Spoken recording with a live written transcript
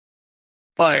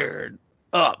Fired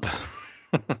up.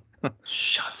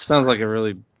 Shots Sounds fired. like a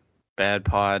really bad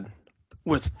pod.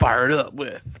 What's fired up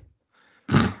with?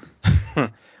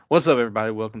 What's up,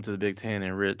 everybody? Welcome to the Big Tan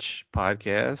and Rich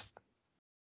podcast.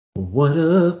 What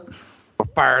up? We're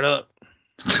fired up.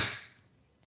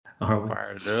 Are we?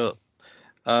 Fired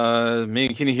up. Me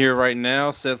and Kenny here right now.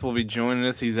 Seth will be joining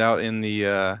us. He's out in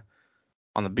the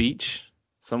on the beach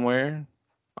somewhere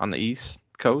on the East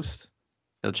Coast.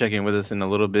 He'll check in with us in a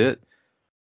little bit.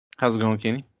 How's it going,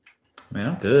 Kenny? Man,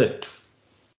 I'm good.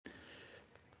 A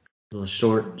little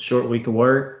short week of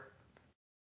work.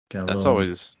 Got a That's little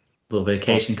always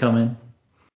vacation coming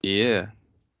yeah.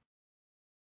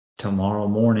 tomorrow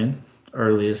morning,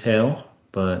 early as hell,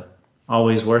 but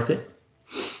always worth it.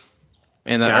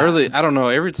 And the early, I don't know,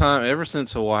 ever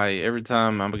since Hawaii, every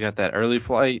time I got that early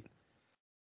flight,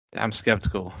 I'm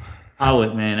skeptical. I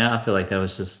feel like that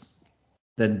was just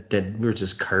that we were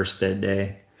just cursed that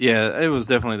day. Yeah, it was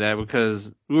definitely that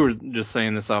because we were just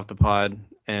saying this off the pod,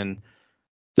 and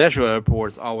Nashville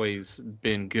Airport's always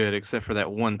been good except for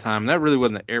that one time. That really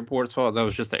wasn't the airport's fault. That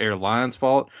was just the airline's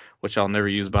fault, which I'll never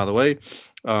use, by the way,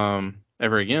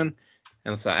 ever again,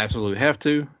 unless I absolutely have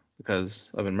to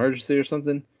because of emergency or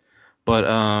something. But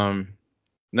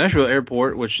Nashville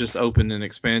Airport, which just opened an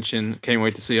expansion, can't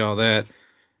wait to see all that.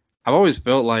 I've always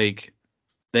felt like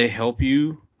they help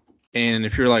you, and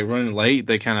if you're like running late,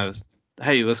 they kind of,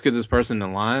 hey, let's get this person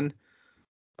in line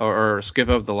or skip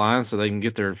up the line so they can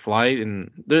get their flight.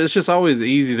 And it's just always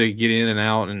easy to get in and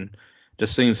out, and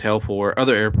just seems helpful. Where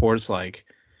other airports like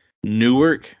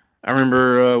Newark, I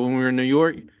remember when we were in New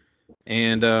York,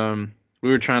 and we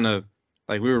were trying to,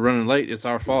 like, we were running late. It's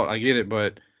our fault. I get it,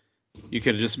 but you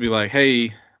could just be like,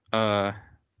 hey, let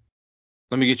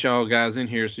me get y'all guys in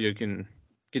here so you can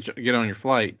get on your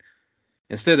flight.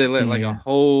 Instead, they let like a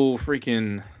whole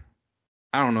freaking,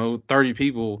 I don't know, 30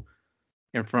 people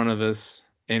in front of us,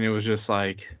 and it was just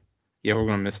like, yeah, we're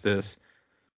gonna miss this.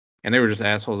 And they were just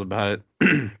assholes about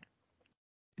it.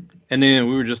 And then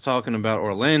we were just talking about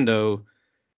Orlando.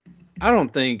 I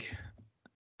think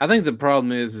the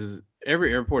problem is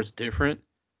every airport's different,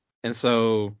 and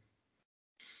so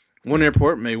one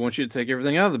airport may want you to take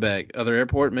everything out of the bag. Other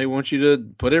airport may want you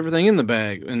to put everything in the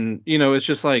bag. And, it's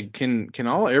just like, can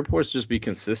all airports just be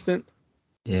consistent?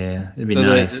 Yeah, it'd be So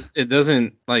nice. that it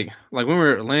doesn't, like when we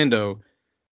were at Orlando,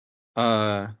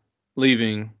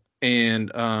 leaving, and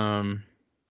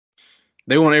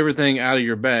they want everything out of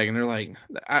your bag. And they're like,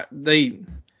 they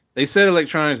said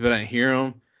electronics, but I didn't hear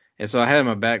them. And so I had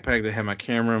my backpack that had my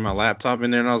camera and my laptop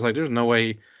in there. And I was like, there's no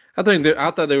way. I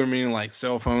thought they were meaning like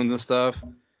cell phones and stuff.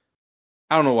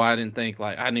 I don't know why I didn't think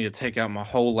like I need to take out my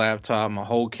whole laptop, my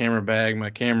whole camera bag, my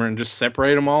camera, and just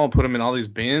separate them all and put them in all these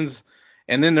bins.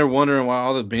 And then they're wondering why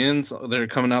all the bins that are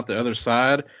coming out the other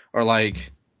side are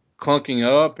like clunking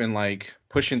up and like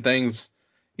pushing things.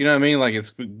 You know what I mean? Like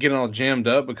it's getting all jammed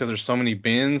up because there's so many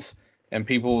bins and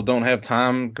people don't have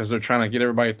time because they're trying to get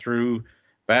everybody through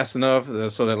fast enough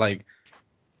so that like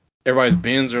everybody's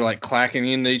bins are like clacking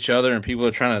into each other and people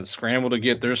are trying to scramble to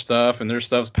get their stuff and their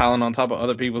stuff's piling on top of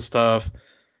other people's stuff.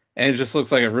 And it just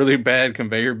looks like a really bad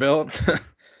conveyor belt.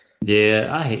 Yeah,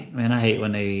 I hate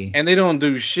when they. And they don't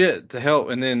do shit to help.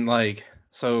 And then like,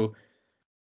 so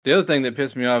the other thing that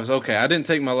pissed me off is, okay, I didn't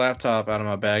take my laptop out of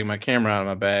my bag, my camera out of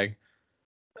my bag.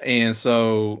 And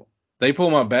so they pull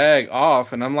my bag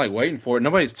off and I'm like waiting for it.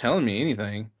 Nobody's telling me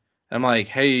anything. I'm like,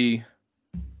 hey,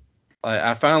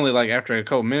 I finally, like, after a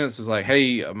couple minutes was like,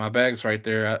 hey, my bag's right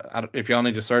there. If y'all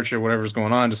need to search it or whatever's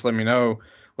going on, just let me know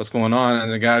what's going on.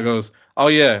 And the guy goes, oh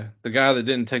yeah, the guy that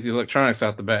didn't take the electronics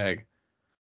out the bag.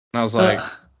 And I was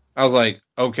like,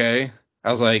 okay.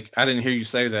 I was like, I didn't hear you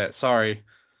say that. Sorry.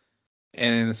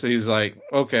 And so he's like,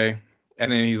 okay.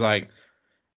 And then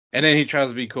and then he tries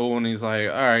to be cool and he's like,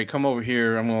 all right, come over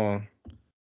here. And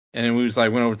then we was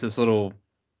like, went over to this little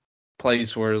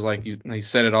place where it was like, he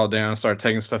set it all down and started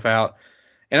taking stuff out.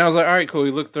 And I was like, all right, cool.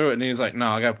 He looked through it and he's like, no,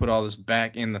 I got to put all this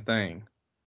back in the thing.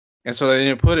 And so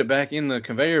they put it back in the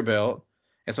conveyor belt.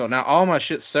 And so now all my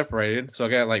shit's separated. So I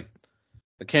got like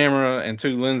the camera and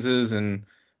two lenses and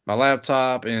my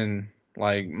laptop and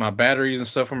like my batteries and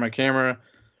stuff for my camera.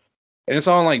 And it's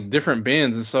all in like different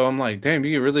bins. And so I'm like, damn,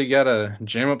 you really got to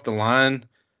jam up the line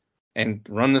and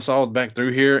run this all back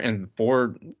through here in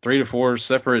 3 to 4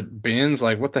 separate bins.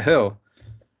 Like, what the hell?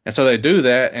 And so they do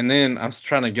that. And then I'm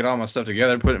trying to get all my stuff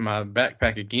together, put it in my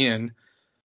backpack again.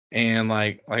 And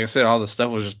like I said, all the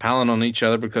stuff was just piling on each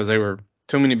other because they were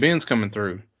too many bins coming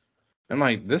through. I'm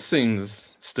like, this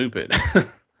seems stupid.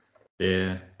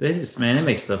 Yeah, they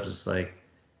make stuff just like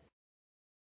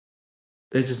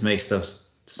they just make stuff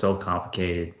so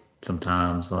complicated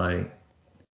sometimes. Like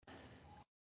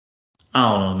I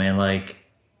don't know, man. Like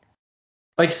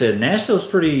I said, Nashville's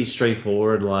pretty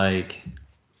straightforward. Like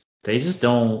they just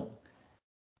don't.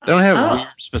 They don't I have don't.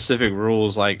 weird specific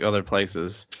rules like other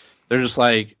places. They're just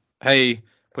like, hey,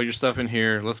 put your stuff in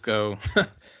here, let's go.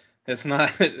 It's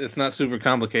not super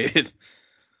complicated.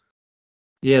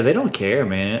 Yeah, they don't care,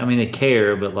 man. I mean, they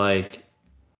care, but like,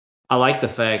 I like the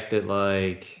fact that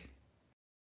like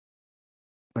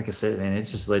I said, man, it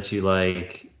just lets you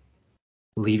like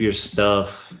leave your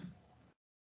stuff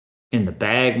in the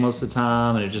bag most of the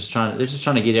time, and they're just trying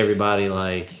to get everybody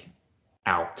like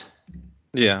out,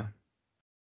 Yeah.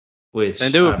 They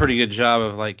which do a pretty good job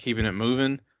of like keeping it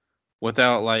moving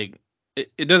without like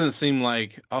it doesn't seem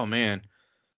like, oh man,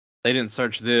 they didn't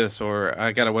search this or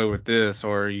I got away with this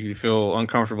or you feel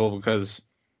uncomfortable because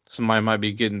somebody might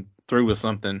be getting through with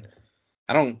something.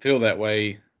 I don't feel that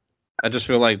way. I just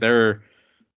feel like they're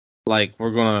like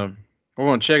we're gonna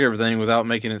check everything without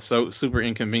making it so super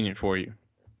inconvenient for you.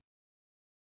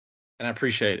 And I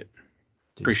appreciate it.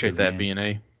 dude's Appreciate good, that man.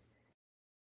 B&A.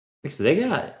 Like, so they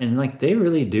got and like they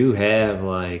really do have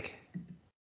like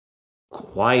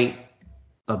quite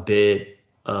a bit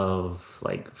of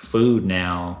like food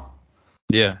now.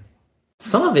 Yeah.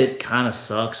 Some of it kind of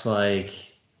sucks. Like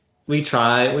we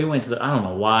went to the, I don't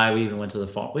know why we even went to the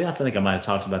farm. I think I might have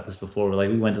talked about this before, but like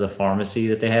we went to the pharmacy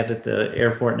that they have at the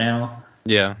airport now.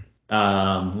 Yeah.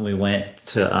 We went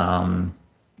to, on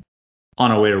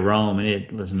our way to Rome, and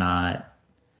it was Not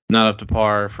up to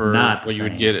par for not the what you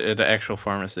would get same. at the actual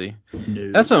pharmacy.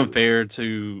 No. That's unfair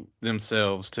to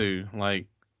themselves too. Like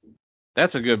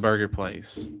that's a good burger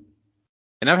place.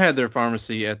 And I've had their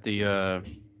pharmacy at the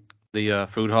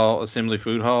food hall, assembly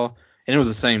food hall, and it was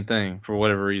the same thing for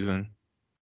whatever reason.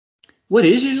 What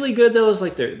is usually good though is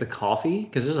like the coffee,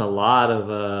 because there's a lot of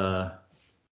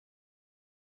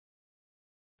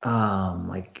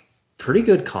like pretty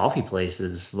good coffee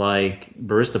places. Like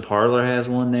Barista Parlor has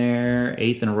one there,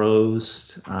 Eighth and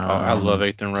Roast. Oh, I love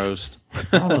Eighth and Roast. I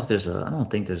don't know if I don't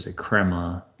think there's a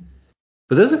crema,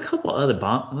 but there's a couple other did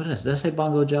I say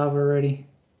Bongo Java already?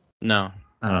 No.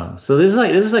 I don't know. So there's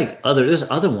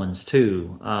other ones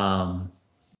too.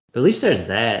 But at least there's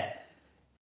that.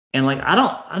 And like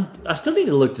I still need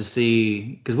to look to see,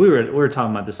 because we were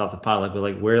talking about this off the pilot, but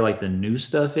like where like the new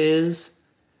stuff is.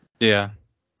 Yeah.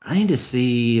 I need to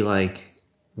see like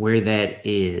where that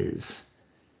is,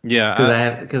 because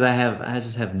Yeah, I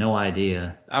just have no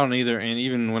idea. I don't either. And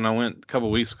even when I went a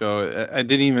couple weeks ago, I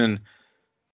don't even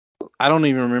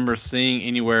remember seeing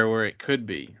anywhere where it could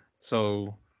be.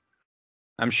 So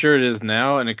I'm sure it is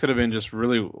now, and it could have been just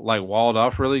really like walled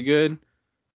off really good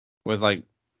with like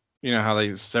how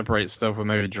they separate stuff with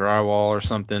maybe drywall or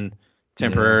something Yeah.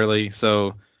 temporarily,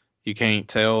 so you can't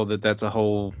tell that that's a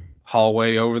whole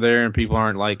hallway over there, and people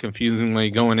aren't like confusingly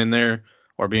going in there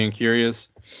or being curious.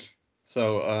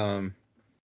 So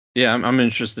yeah, I'm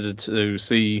interested to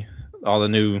see all the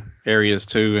new areas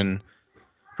too, and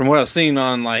from what I've seen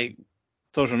on like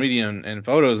social media and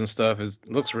photos and stuff, it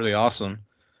looks really awesome.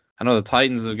 I know the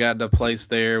Titans have got a place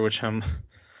there, which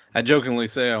I jokingly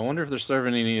say I wonder if they're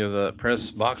serving any of the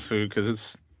press box food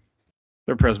because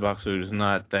their press box food is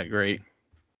not that great.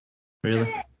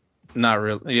 Really? Not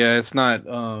really. Yeah, it's not.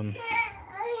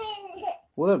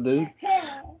 What up, dude?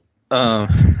 Um,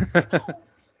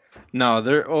 no,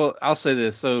 they're. Well, I'll say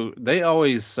this. So they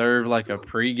always serve like a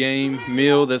pregame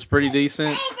meal that's pretty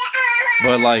decent,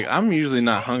 but like I'm usually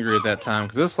not hungry at that time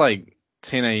because it's like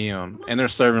 10 a.m. and they're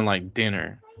serving like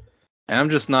dinner, and I'm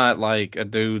just not like a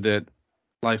dude that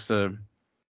likes to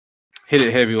hit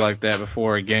it heavy like that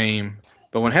before a game.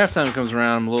 But when halftime comes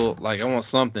around, I'm a little like I want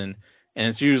something, and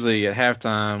it's usually at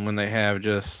halftime when they have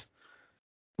just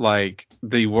like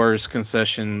the worst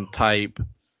concession type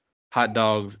hot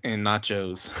dogs and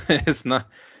nachos. It's not.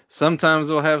 Sometimes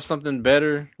they'll have something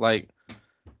better. Like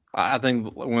I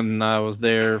think when I was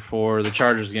there for the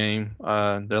Chargers game,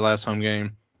 their last home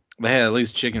game, they had at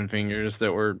least chicken fingers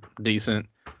that were decent.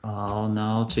 Oh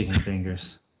no, chicken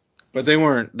fingers. But they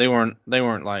weren't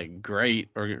like great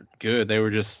or good. They were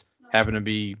just happened to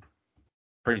be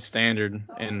pretty standard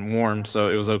and warm, so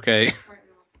it was okay.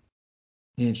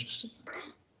 Interesting.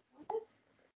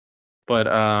 But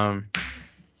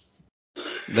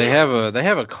they have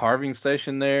a carving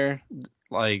station there,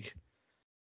 like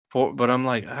but I'm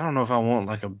like I don't know if I want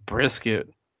like a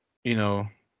brisket, you know,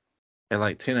 at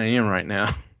like 10 a.m. right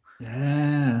now.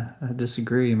 Yeah, I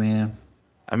disagree, man.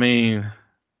 I mean,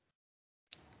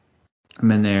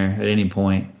 I'm in there at any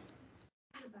point.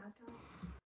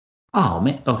 Oh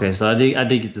man. Okay, so I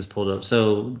did get this pulled up.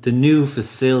 So the new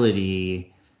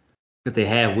facility that they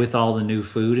have with all the new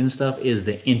food and stuff is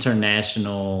the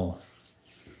International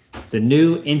The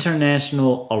new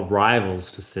international arrivals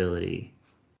facility.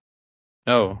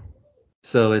 Oh,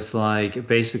 So it's like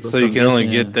basically. so So you I'm can only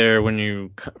guessing, get there when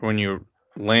you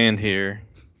land here.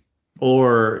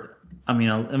 or I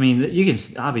mean, you can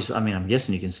obviously. I mean, I'm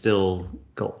guessing you can still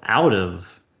go out of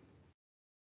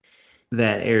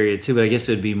that area too, but I guess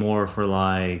it would be more for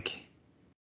like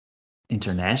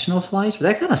international flights. But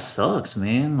that kind of sucks,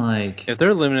 man. Like, If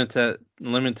they're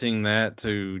limiting that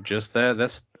to just that,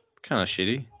 that's kind of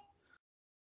shitty.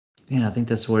 man, I think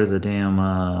that's where the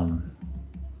damn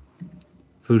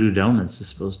Voodoo Donuts is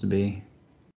supposed to be.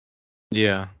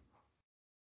 Yeah.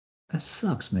 That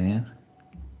sucks, man.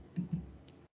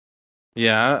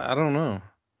 Yeah, I don't know.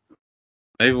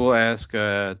 Maybe we'll ask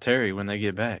Terry when they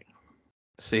get back.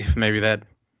 See if maybe that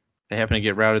they happen to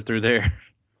get routed through there.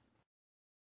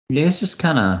 Yeah, it's just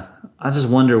kind of. I just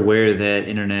wonder where that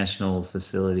international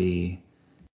facility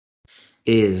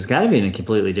is. It's got to be in a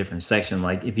completely different section.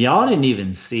 Like, if y'all didn't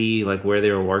even see like where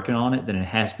they were working on it, then it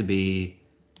has to be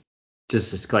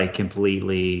just like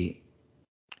completely.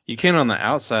 You can't on the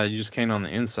outside, you just can't on the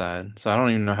inside. So I don't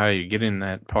even know how you get in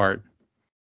that part.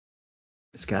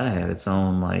 It's got to have its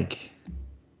own like.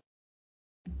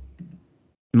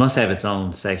 It must have its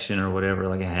own section or whatever.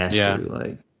 Like, it has to Yeah.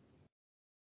 like.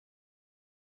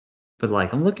 But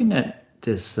like, I'm looking at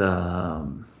this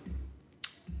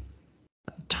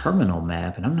terminal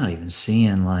map, and I'm not even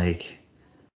seeing like.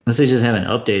 Unless they just haven't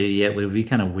updated yet, but it would be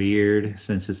kind of weird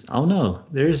since it's. Oh no,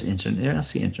 there's internet. I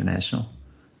see international.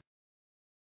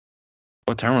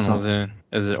 What terminal is So it?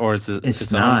 Is it or is it it's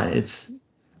its own? not. It's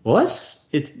well,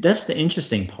 that's the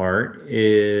interesting part.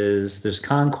 Is there's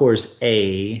Concourse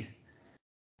A,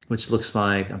 which looks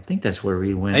like I think that's where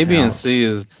we A, went B, and out. C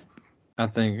is I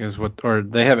think is what, or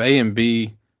they have A and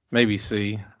B, maybe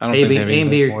C. I don't A think they B have A and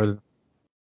anything B. more than.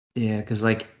 Yeah, because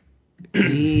like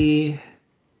B.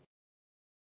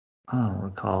 I don't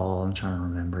recall. I'm trying to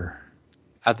remember.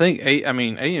 I think A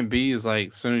and B is like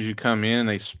as soon as you come in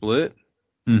they split.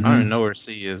 I don't even Mm-hmm. know where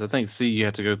C is. I think C you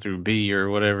have to go through B or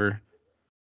whatever.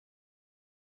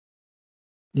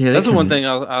 Yeah, they That's the one can. thing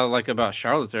I like about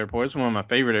Charlotte's airport. It's one of my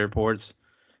favorite airports.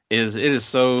 Is it is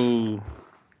so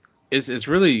it's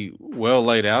really well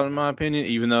laid out in my opinion,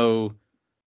 even though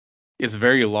it's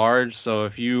very large. So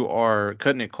if you are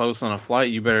cutting it close on a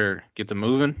flight, you better get to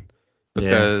moving Yeah.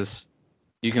 because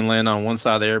you can land on one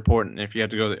side of the airport, and if you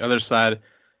have to go to the other side,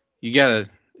 you gotta.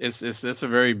 It's a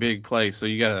very big place, so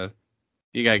you gotta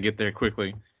get there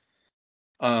quickly.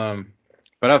 Um,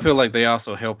 but I feel like they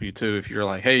also help you too if you're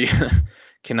like, hey,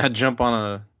 can I jump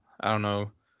on I don't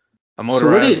know, a So what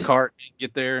motorized did? cart and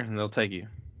get there, and they'll take you.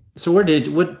 So where did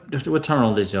what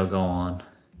terminal did y'all go on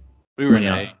We were when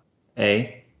in y'all A.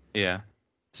 A? Yeah.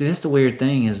 See, that's the weird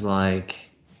thing is like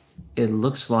it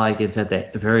looks like it's at the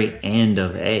very end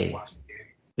of A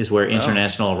is where Oh.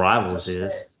 international arrivals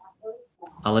is,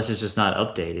 unless it's just not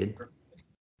updated.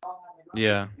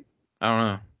 Yeah. I don't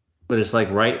know. But it's like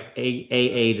right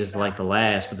A8 is like the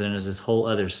last, but then there's this whole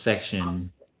other section,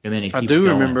 and then it I keeps do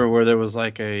going. remember where there was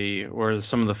like where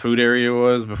some of the food area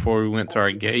was before we went to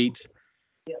our gate.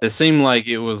 It seemed like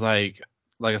it was like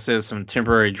I said, some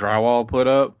temporary drywall put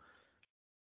up,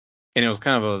 and it was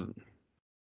kind of a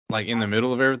like in the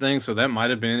middle of everything, so that might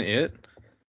have been it,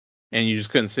 and you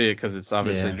just couldn't see it because it's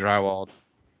obviously Yeah. drywalled.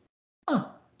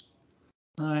 Oh,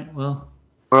 all right. Well,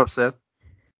 What up, Seth?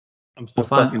 I'm we'll so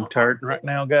find. fucking turnt right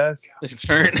now, guys.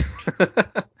 Turn,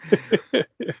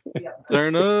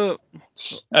 turn up.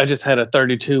 I just had a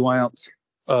 32 ounce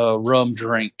rum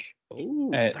drink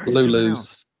Ooh, at 32 Lulu's.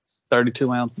 ounce.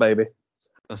 32 ounce, baby.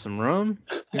 That's some rum,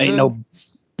 you Ain't said? no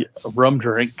a rum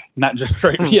drink, not just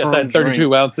straight. Yes, I Rum had 32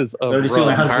 drink. ounces of 32 rum.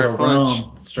 ounces Vampire of punch.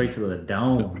 rum straight to the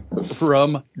dome.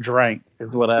 Rum drink is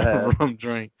what I had. Rum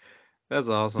drink. That's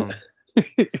awesome.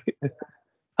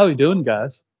 How you doing,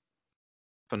 guys?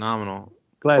 Phenomenal.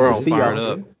 Glad We're to all see fired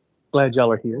y'all. up. Glad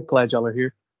y'all are here. Glad y'all are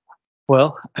here.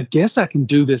 Well, I guess I can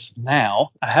do this now.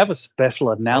 I have a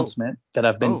special announcement that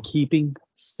I've been Oh, keeping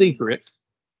secret.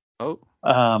 oh,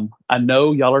 I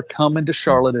know y'all are coming to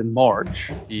Charlotte in March,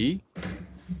 yee,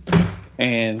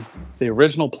 and the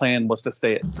original plan was to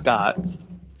stay at Scott's,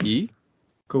 yee.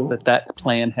 Cool. but that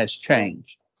plan has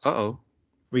changed. Uh-oh.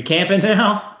 We camping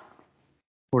now?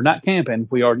 We're not camping.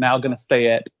 We are now going to stay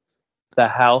at the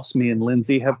house me and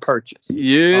Lindsay have purchased.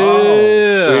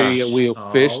 Yeah. We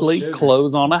officially sugar.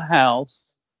 close on a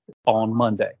house on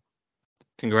Monday.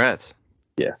 Congrats.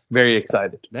 Yes, very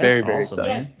excited. That's Very, very awesome,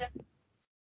 excited. man.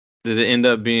 Did it end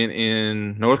up being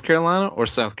in North Carolina or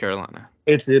South Carolina?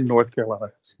 It's in North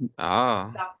Carolina.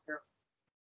 Ah.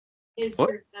 What?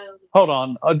 Hold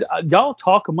on. Y'all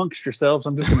talk amongst yourselves.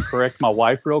 I'm just going to correct my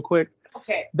wife real quick.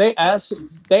 They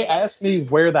asked me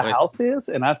where the house is,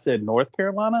 and I said North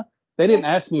Carolina. They didn't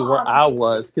ask me where I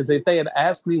was, because if they had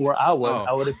asked me where I was,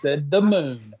 I would have said the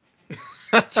moon.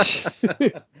 I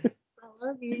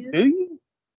love you. Do you?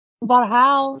 We bought a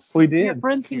house. We did. Your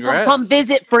friends can Congrats. come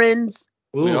visit, friends.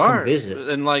 We We will are come visit.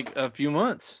 in like a few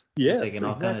months. We're Yes, taking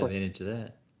all kind of exactly. advantage of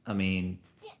that. I mean,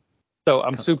 So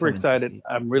I'm super come and excited. see.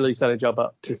 I'm really excited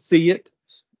to see it.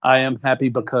 I am happy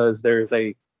because there's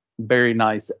a very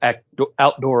nice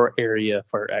outdoor area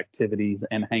for activities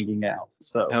and hanging out.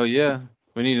 So Hell yeah.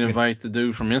 We need to invite the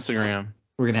dude from Instagram.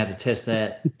 we're gonna have to test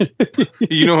that.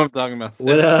 You know what I'm talking about. Seth.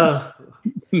 What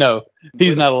no,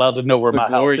 he's not allowed to know where The my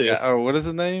glory house is. guy, or what is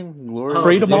his name? Glory. Oh,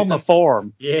 Freedom on something? the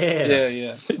farm. Yeah.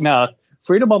 Yeah. No,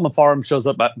 Freedom on the farm shows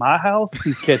up at my house.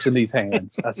 He's catching these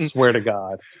hands. I swear to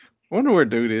God. I wonder where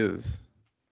dude is.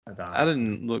 I don't I know.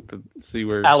 didn't look to see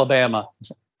where. Alabama.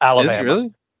 Is Alabama. he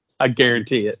really? I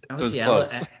guarantee it. Honestly, It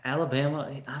was close. Alabama.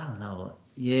 I don't know.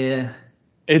 Yeah.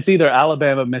 It's either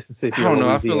Alabama, Mississippi, I don't or know.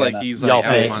 I Louisiana. feel like he's Y'all like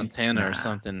out pick. of Montana Nah. or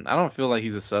something. I don't feel like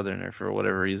he's a southerner for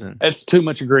whatever reason. It's too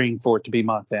much green for it to be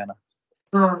Montana.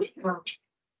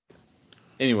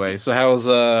 Anyway, so how's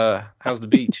the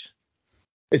beach?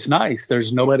 It's nice.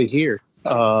 There's nobody here.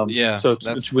 Yeah, So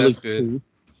it's really that's good. cool.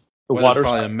 The Weather's water's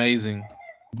probably amazing.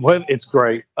 it's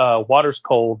great. Water's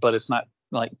cold, but it's not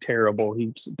like terrible.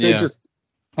 They Yeah. just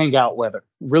hangout weather.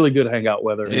 Really good hangout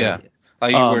weather. Yeah.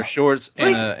 Like you wear Um, shorts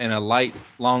and a light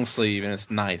long sleeve, and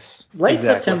it's nice. Late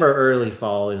Exactly. September, early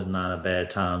fall is not a bad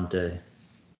time to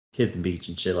hit the beach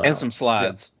and chill out. And some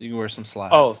slides. You can wear some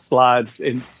slides. Oh, slides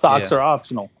and socks Yeah. are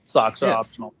optional. Socks are Yeah.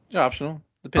 optional. It's optional.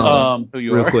 Depends on who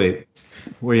you Real are. quick,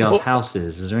 where y'all's Well- house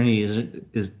is? Is there any?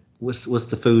 What's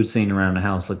the food scene around the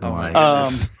house looking Oh my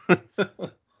like?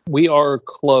 goodness. We are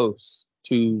close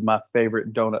to my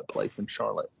favorite donut place in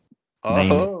Charlotte.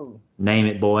 Name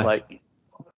it, boy. Like,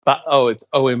 it's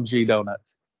OMG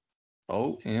Donuts.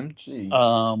 OMG.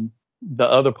 The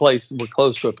other place, we're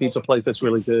close to a pizza place that's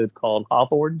really good called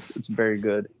Hawthorne's. It's very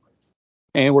good.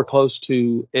 And we're close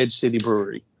to Edge City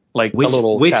Brewery, like a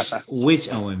little tap house. Which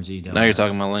OMG donuts? Now you're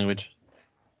talking my language.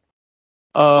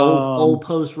 Old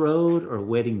Post Road or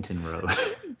Weddington Road?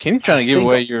 Kenny's trying to give think-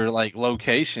 away your like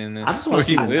location and I just want where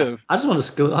to you live. I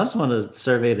just want to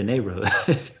survey the neighborhood.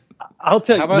 I'll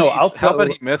tell you. How about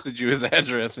he message you his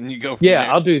address and you go from Yeah,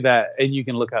 there? I'll do that, and you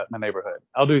can look out my neighborhood.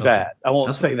 I'll do Okay. that. I won't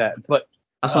That's say what- that, but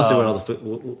I just want to see where all the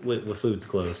food, what food's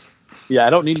close. yeah, I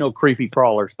don't need no creepy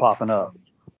crawlers popping up.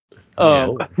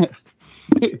 Oh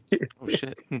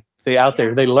shit. They out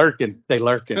there. They lurking.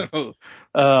 Lurking.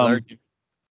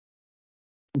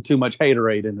 Too much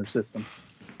haterade in their system.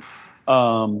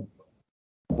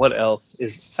 What else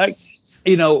is Just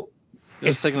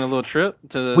taking a little trip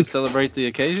to We- celebrate the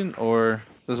occasion, or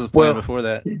this was planned before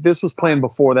that? This was planned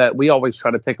before that. We always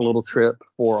try to take a little trip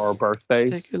for our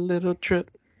birthdays, Take a little trip.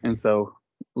 and so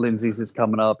Lindsay's is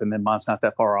coming up, and then mine's not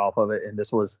that far off of it. And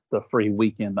this was the free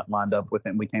weekend that lined up with it.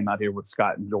 And we came out here with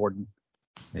Scott and Jordan.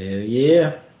 Hell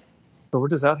yeah. So we're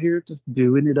just out here just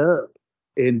doing it up.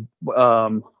 And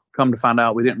come to find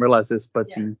out, we didn't realize this, but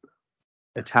the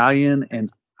Italian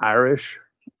and Irish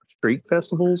street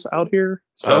festivals out here.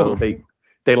 So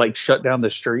they like shut down the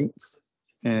streets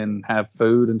and have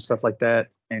food and stuff like that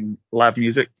and live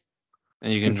music.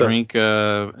 And you can And so- drink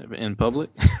in public.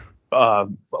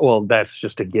 Well, that's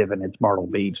just a given. It's Myrtle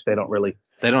Beach. They don't really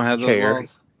They don't have those care.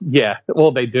 laws. Yeah,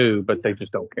 well, they do, but they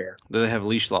just don't care. Do they have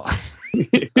leash laws?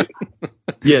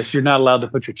 Yes, you're not allowed to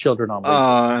put your children on Oh,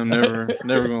 leashes. I'm never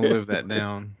gonna live that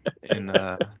down in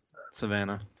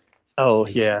Savannah. Oh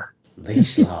yeah,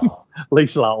 Leash law.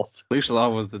 leash laws. Leash law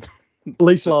was the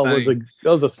Leash law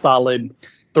was a solid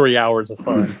 3 hours of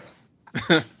fun.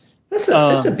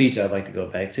 That's a beach I'd like to go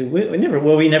back to. We never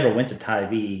went to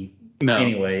Tybee No,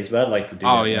 anyways, but I'd like to do that.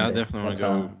 Oh one yeah, I day, definitely want to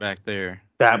one go time. back there.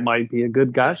 that might be a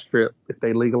good guys trip if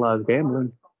they legalize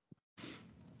gambling.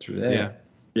 True that. Yeah.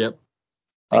 Yep.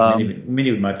 I think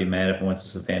Minnie might be mad if I went to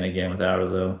Savannah again without her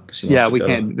though. 'Cause she wants Yeah, to we go.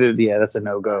 can't. Yeah, that's a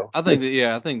no go. I think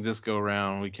I think this go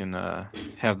around we can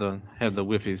have the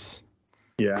whiffies.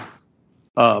 Yeah.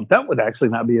 That would actually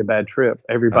not be a bad trip.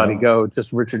 Everybody Oh. go.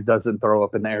 Just Richard doesn't throw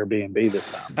up in the Airbnb this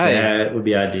time. Hey, That would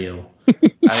be ideal.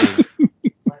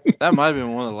 that might have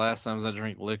been one of the last times I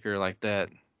drank liquor like that,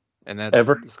 and that's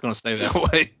Ever? it's gonna stay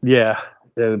that way. Yeah,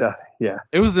 dude. Yeah.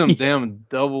 It was them damn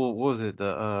double. What was it?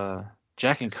 The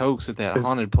Jack and Cokes at that It's-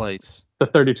 haunted place. The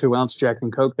 32-ounce Jack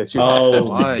and Coke that you Oh, had.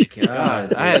 My God,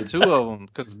 God, I had two of them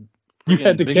because You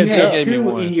had to Big catch C You up. had gave me two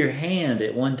one. in your hand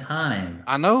at one time.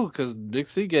 I know because Big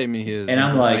C gave me his, And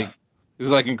I'm he was like- he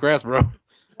was like, "Congrats, bro."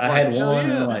 I I'm had like, hell one.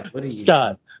 And yeah. I'm like, what are you?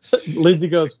 Scott. Lindsay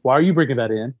goes, "Why are you bringing that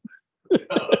in?"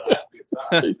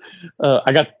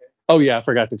 I got. Oh yeah, I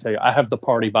forgot to tell you. I have the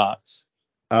party box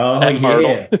Oh at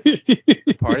Myrtle.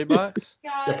 yeah, Party box?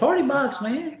 the party box,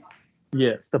 man.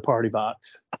 Yes, the party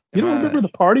box. You Am don't I- remember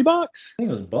the party box? I think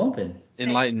it was bumping.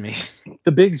 Enlighten me.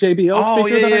 The big JBL Oh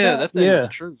speaker yeah, that I yeah, got? that thing's the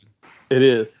truth. It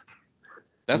is.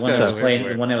 That's the one gotta that was go playing. The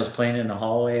everywhere. one that was playing in the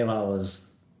hallway while I was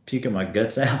puking my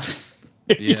guts out.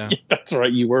 Yeah. That's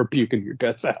right. You were puking your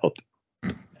guts out.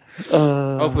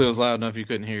 Hopefully it was loud enough you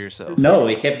couldn't hear yourself. No,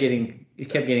 it kept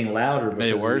getting louder Made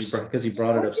it worse? because he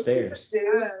brought it upstairs.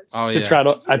 Oh I yeah.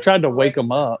 tried to wake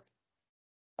him up,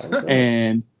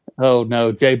 and oh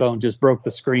no, J Bone just broke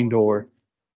the screen door.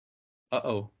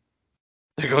 Uh-oh.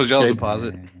 There goes y'all's Jay-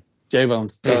 deposit. J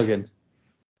Bone's thugging.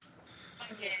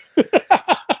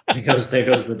 There goes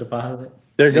the deposit.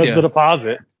 There goes Yeah. the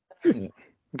deposit.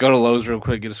 Go to Lowe's real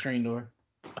quick, get a screen door.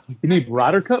 You need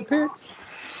Ryder Cup picks?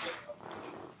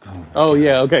 Oh, Oh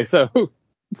yeah. Okay. So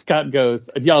Scott goes.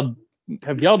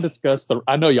 Have y'all discussed the?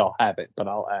 I know y'all haven't, but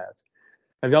I'll ask.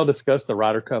 Have y'all discussed the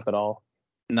Ryder Cup at all?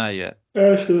 Not yet.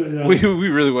 absolutely not. We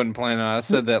really wasn't planning on it. I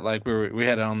said that like we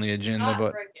had it on the agenda,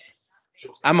 but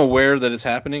I'm aware that it's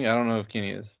happening. I don't know if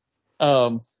Kenny is.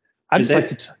 I Is just like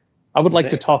that- to. I would like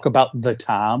that- to talk about the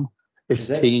time. It's Is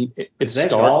that- team. It Is that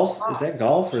starts. golf? Is that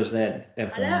golf or is that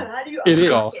F1? I know. How do you? It is.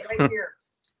 Golf. Right here.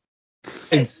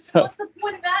 And so, What's the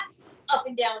point of that up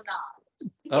and down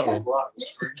knob? Uh-oh.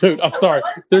 dude, I'm sorry.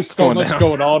 There's so Going much down.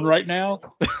 going on right now.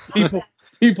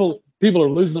 People are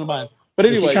losing their minds. But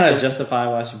Is anyway, she trying to so- justify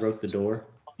why she broke the door?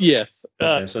 yes.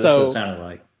 Okay, so that's what it sounded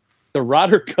like. The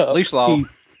Ryder Cup Leash law.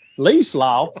 Leash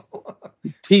law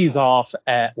tees off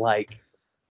at like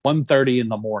 1:30 in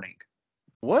the morning.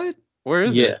 What? Where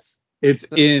is Yes, it's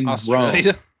in Rome.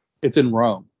 Australia? It's in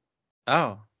Rome.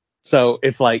 Oh. So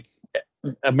it's like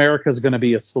America's going to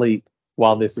be asleep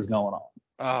while this is going on.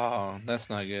 Oh, that's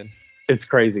not good. It's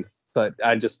crazy, but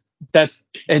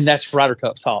that's Ryder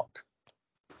Cup talk.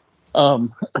 5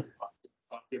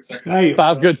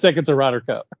 good seconds of Ryder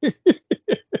Cup.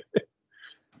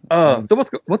 So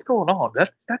what's going on?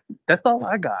 That's all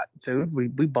I got, dude. We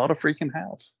bought a freaking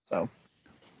house, so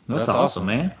That's That's awesome, awesome.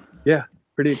 man.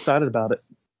 pretty excited about it.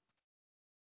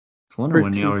 I wonder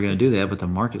when y'all were gonna do that, but the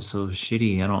market's so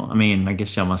shitty. I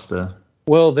guess y'all must have.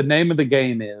 Well, the name of the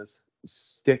game is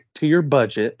stick to your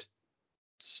budget.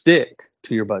 Stick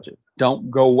to your budget.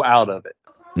 Don't go out of it.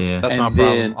 Yeah. That's And my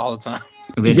then- problem all the time.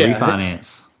 And then yeah.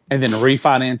 refinance. And then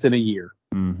refinance in a year.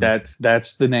 Mhm.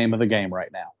 That's the name of the game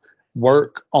right now.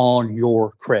 Work on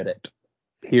your credit.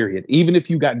 Period. Even if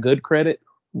you got good credit,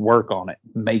 work on it.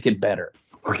 Make it better.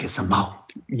 Work it some more.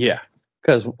 Yeah.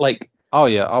 Because Oh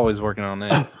yeah, always working on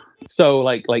that. so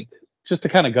like just to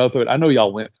kind of go through it, I know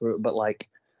y'all went through it, but like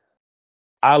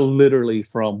I literally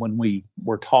from when we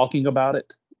were talking about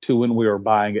it to when we were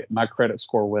buying it, my credit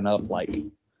score went up like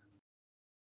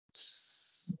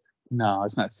no,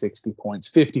 it's not 60 points,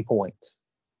 50 points.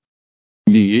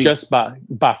 Just by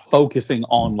focusing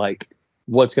on like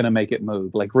what's going to make it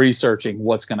move, like researching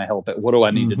what's going to help it, what do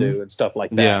I need to do and stuff like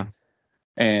that. Yeah.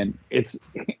 And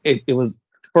it was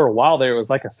for a while there, it was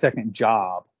like a second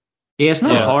job. Yeah, it's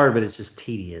not Yeah. hard, but it's just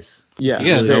tedious. Yeah. You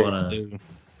You really gotta don't do want what to. you do.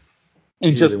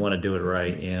 And You just really want to do it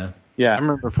right. Yeah. I yeah.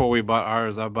 remember before we bought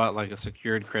ours, I bought like a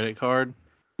secured credit card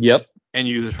Yep. and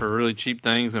used it for really cheap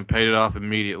things and paid it off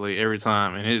immediately every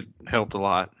time, and it helped a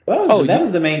lot. Well, that you-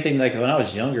 was the main thing. Like when I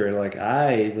was younger, like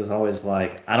I was always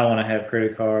like, I don't want to have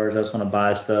credit cards. I just want to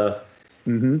buy stuff,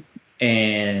 Mm-hmm.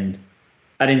 and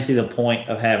I didn't see the point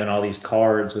of having all these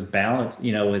cards with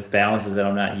with balances that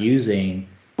I'm not using.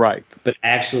 Right. But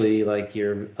actually, like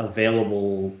your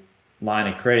available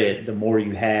line of credit, the more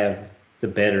you have, the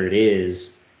better it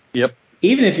is. Yep.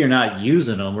 Even if you're not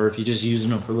using them, or if you're just using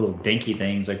them for little dinky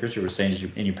things, like Richard was saying,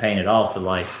 and you're paying it off, but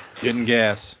like Getting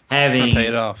gas. having Pay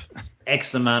it off.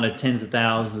 X amount of tens of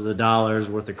thousands of dollars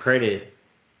worth of credit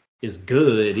is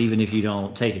good, even if you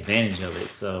don't take advantage of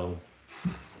it. So,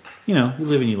 you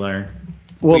live and you learn.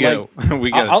 Well, we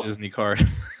got I'll- a Disney card.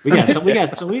 We got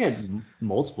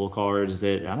multiple cards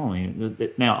that I don't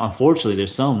even. Now, unfortunately,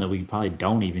 there's some that we probably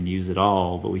don't even use at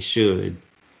all, but we should.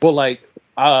 well,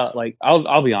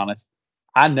 I'll be honest.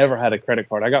 I never had a credit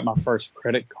card. I got my first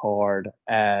credit card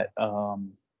at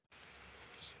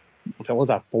was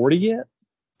I 40 yet?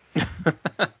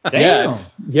 Damn.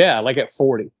 Yeah, like at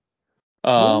 40.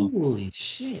 Holy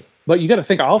shit. But you got to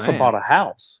think I also Man. bought a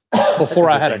house before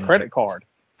I good had a thing. credit card.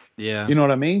 Yeah. You know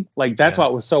what I mean? Like that's Yeah. why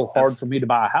it was so hard That's- for me to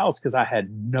buy a house because I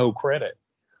had no credit.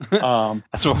 That's why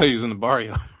I was using the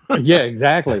barrio. Yeah,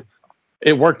 exactly.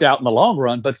 It worked out in the long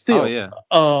run, but still. Oh yeah.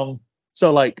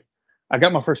 So like I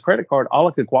got my first credit card. All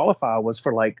I could qualify was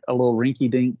for like a little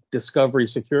rinky dink Discovery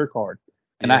Secure card.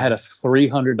 and I had a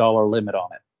 $300 limit on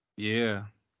it. Yeah.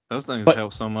 Those things But,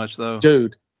 help so much, though.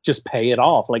 Dude, just pay it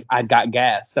off. Like, I got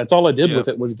gas. That's all I did with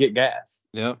it was get gas.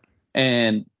 Yep.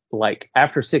 And like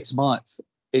after 6 months,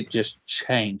 it just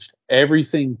changed.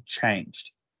 Everything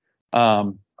changed.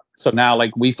 So now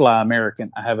like we fly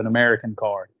American. I have an American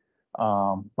card.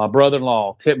 My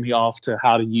brother-in-law tipped me off to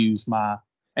how to use my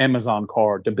Amazon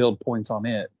card to build points on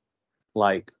it.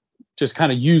 Like just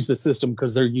kind of use the system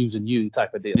because they're using you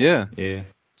type of deal. Yeah. Yeah.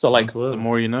 So like Absolutely. The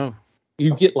more you know.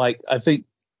 you get like, I think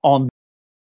on.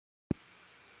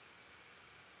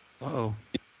 Uh-oh.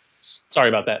 Sorry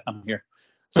about that. I'm here.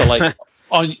 So like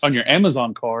on your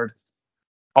Amazon card,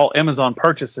 all Amazon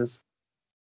purchases.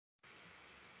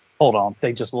 Hold on,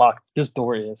 they just locked. This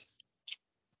door is.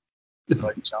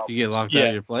 Like, You get locked out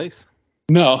of your place?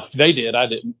 No, they did. I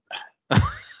didn't.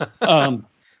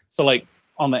 So like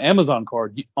on the Amazon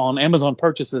card, on Amazon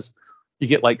purchases, you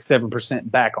get like 7%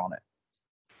 back on it.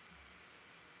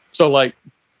 So like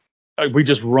we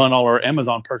just run all our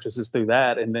Amazon purchases through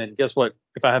that, and then guess what?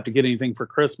 If I have to get anything for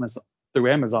Christmas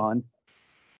through Amazon,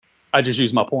 I just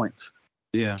use my points.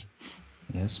 Yeah.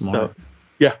 Yeah, smart. So,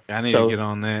 yeah. I need to get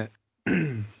on that.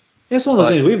 It's one of those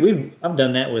things. I've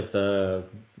done that with the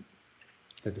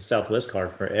Southwest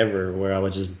card forever, where I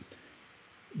would just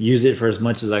use it for as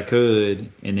much as I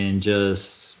could, and then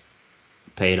just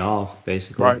pay it off,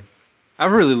 basically. Right.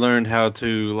 I've really learned how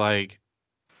to like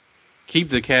keep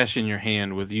the cash in your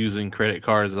hand with using credit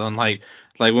cards. Unlike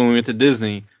like when we went to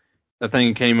Disney, the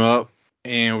thing came up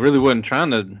and really wasn't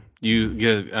trying to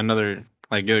get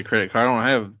a credit card. I don't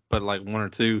have but like one or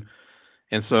two,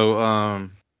 and so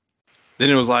then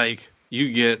it was like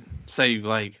you get save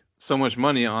like so much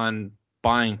money on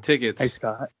buying tickets. Hey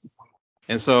Scott.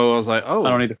 And so I was like, oh, I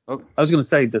don't need to. okay. I was gonna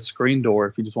say the screen door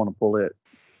if you just want to pull it.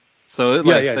 So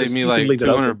it saved me like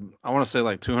 200. I want to say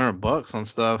like $200 on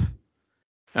stuff.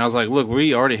 And I was like, look,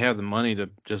 we already have the money to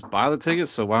just buy the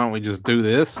tickets, so why don't we just do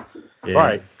this? Yeah.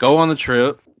 Right. Go on the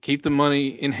trip, keep the money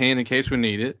in hand in case we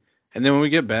need it, and then when we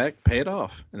get back, pay it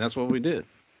off. And that's what we did.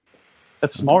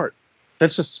 That's smart.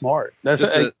 That's just smart.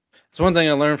 It's one thing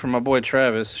I learned from my boy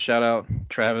Travis. Shout out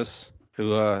Travis,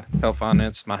 who helped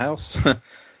finance my house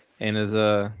and is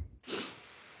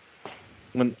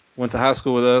went to high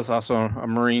school with us, also a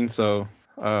Marine, so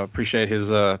appreciate his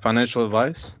financial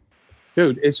advice.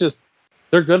 Dude, it's just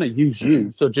they're gonna use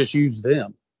you, so just use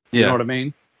them. You know what I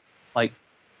mean? Like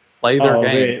play their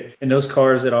game. And those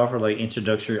cards that offer like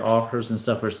introductory offers and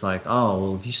stuff, where it's like, oh,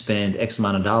 well, if you spend X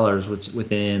amount of dollars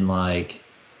within like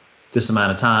this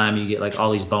amount of time, you get like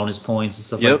all these bonus points and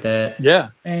stuff like that. Yeah.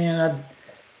 And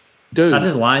Dude, I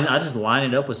just line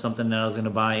it up with something that I was gonna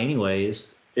buy anyways.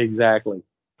 Exactly.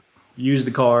 Use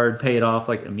the card, pay it off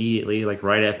like immediately, like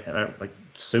right after, like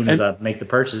as soon as I make the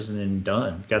purchase, and then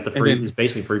done. Got the free. It's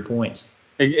basically free points.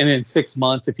 And in 6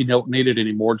 months, if you don't need it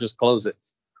anymore, just close it.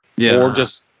 Yeah. Or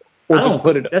just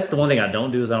put it. That's the one thing I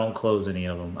don't do is I don't close any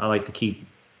of them. I like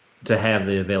to have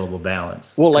the available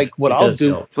balance. Well, like what I'll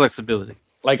do, help. Flexibility.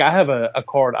 Like I have a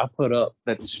card I put up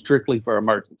that's strictly for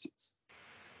emergencies.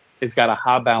 It's got a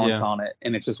high balance on it,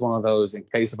 and it's just one of those in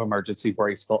case of emergency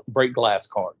break glass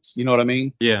cards. You know what I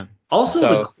mean? Yeah.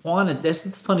 Also, the quantity. That's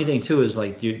the funny thing too is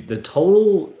like the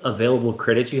total available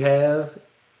credit you have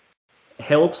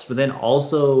helps, but then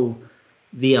also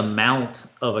the amount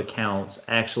of accounts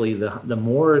actually the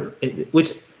more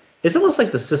which it's almost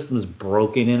like the system's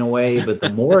broken in a way, but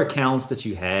the more accounts that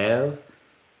you have,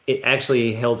 it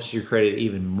actually helps your credit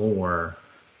even more,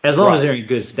 as long as they're in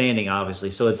good standing, obviously.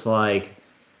 So it's like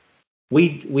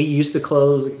we used to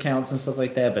close accounts and stuff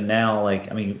like that, but now,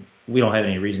 like, I mean, we don't have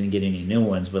any reason to get any new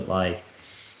ones, but like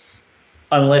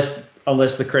unless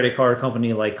the credit card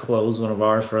company like closed one of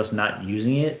ours for us not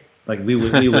using it, like we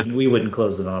wouldn't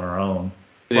close it on our own.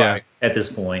 Yeah. At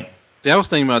this point. See, I was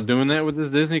thinking about doing that with this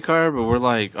Disney card, but we're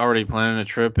like already planning a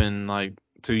trip in like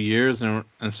 2 years, and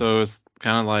so it's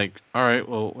kind of like, all right,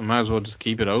 well, we might as well just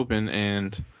keep it open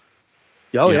and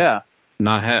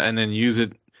not have, and then use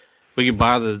it. We could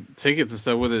buy the tickets and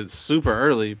stuff with it super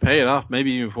early, pay it off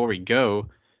maybe even before we go,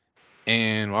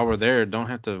 and while we're there, don't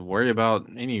have to worry about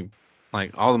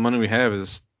like all the money we have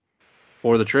is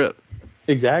for the trip.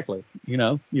 Exactly. You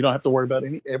know, you don't have to worry about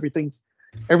everything's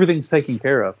taken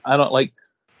care of. I don't like.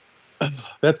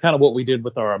 That's kind of what we did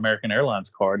with our American Airlines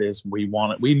card. Is we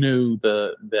knew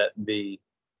that the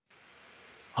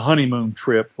honeymoon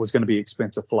trip was going to be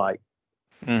expensive flight.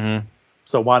 Mm-hmm.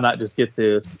 So why not just get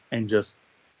this and just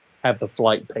have the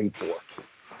flight paid for?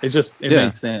 It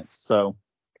made sense. So,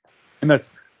 and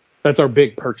that's our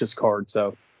big purchase card.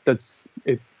 So it's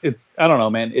I don't know,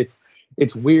 man.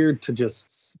 It's weird to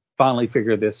just finally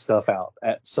figure this stuff out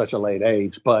at such a late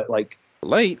age. But like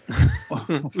Late.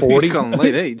 40, You call them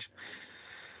late age.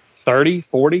 30,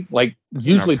 40, like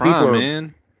usually Prime, people are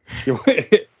man.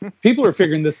 people are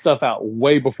figuring this stuff out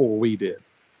way before we did.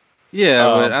 Yeah,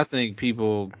 but I think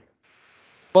people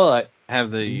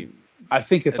have the I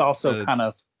think it's also kind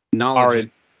of knowledge.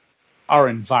 our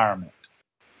environment.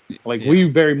 Like we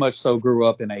very much so grew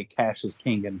up in a cash is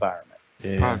king environment.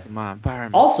 Yeah. Product of my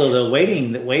environment. Also, the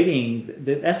waiting.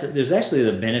 There's actually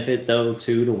the benefit though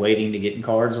too to waiting to get in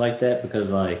cards like that, because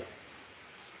like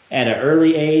at an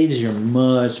early age you're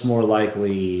much more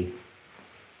likely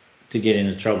to get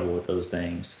into trouble with those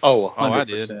things. Oh, 100%, I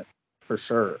did for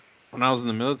sure. When I was in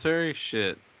the military,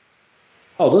 shit.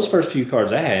 Oh, those first few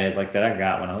cards I had, like that I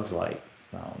got when I was like,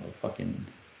 I don't know, fucking.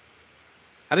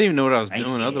 I didn't even know what I was 19,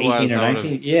 doing. Otherwise, 18 or I would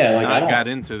 19. have Yeah, like not got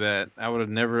into that. I would have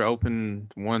never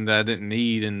opened one that I didn't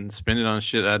need and spent it on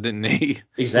shit I didn't need.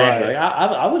 Exactly. Right.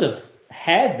 Like, I would have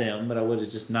had them, but I would have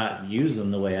just not used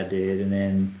them the way I did, and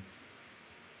then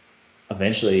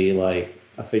eventually, like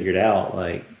I figured out,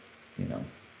 like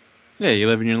Yeah, you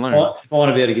live and you learn. if I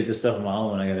want to be able to get this stuff on my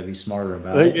own, I got to be smarter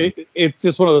about it. It's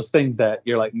just one of those things that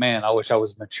you're like, man, I wish I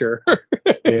was mature.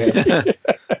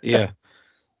 Yeah.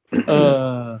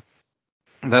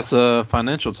 That's a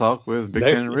financial talk with Big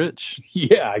Ten and Rich.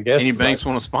 Yeah, I guess. Any banks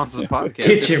want to sponsor the podcast?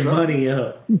 Get your money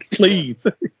up, please.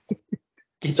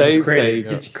 Get Save, your credit. save.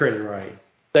 Get your credit right.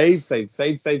 Save,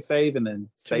 and then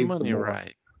save money some more.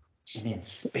 right. And then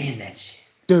spend that shit.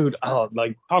 Dude,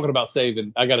 like talking about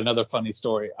saving, I got another funny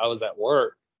story. I was at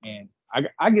work and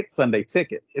I get Sunday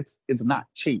ticket. It's not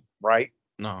cheap, right?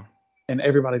 No. And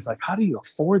everybody's like, how do you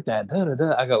afford that? Da, da,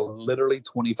 da. I go, literally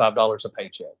 $25 a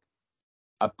paycheck.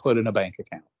 I put in a bank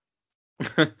account.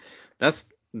 That's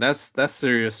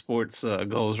serious sports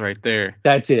goals right there.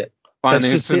 That's it.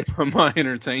 Financing for my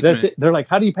entertainment. That's it. They're like,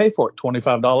 how do you pay for it?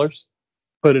 $25.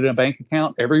 Put it in a bank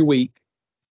account every week,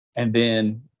 and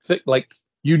then like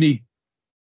you need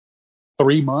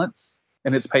 3 months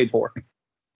and it's paid for.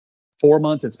 4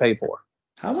 months it's paid for.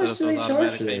 How much do they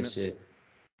charge for that shit?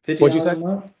 $50 What'd you say? a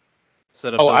month?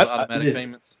 Set up those automatic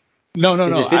payments. No.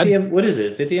 Is it 50 what is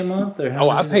it? 50 a month or how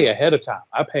much? I pay ahead of time.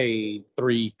 I pay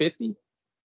 $350.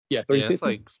 Yeah, $350. Yeah, it's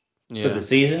like for the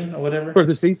season or whatever. For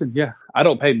the season, yeah. I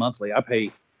don't pay monthly. I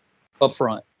pay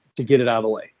upfront to get it out of the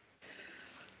way.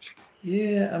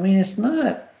 Yeah, I mean it's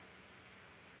not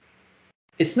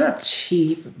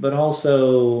cheap, but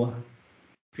also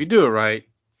if you do it right.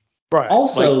 Right.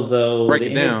 Also, though,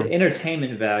 the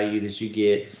entertainment value that you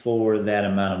get for that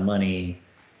amount of money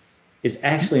is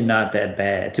actually not that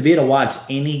bad. To be able to watch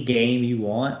any game you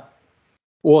want.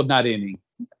 Well, not any,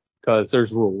 because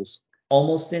there's rules.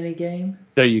 Almost any game?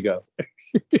 There you go.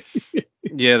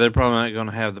 Yeah, they're probably not going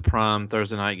to have the prime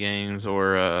Thursday night games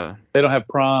or. They don't have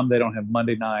prom. They don't have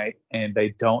Monday night, and they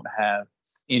don't have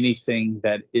anything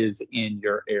that is in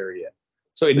your area.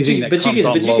 So anything that comes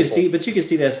on local. But you can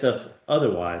see that stuff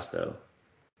otherwise, though.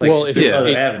 Well, if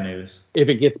other avenues. If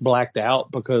it gets blacked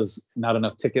out because not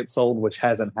enough tickets sold, which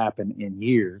hasn't happened in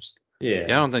years. Yeah, I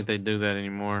don't think they do that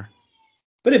anymore.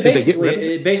 But it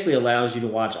basically allows you to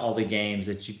watch all the games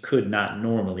that you could not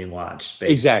normally watch.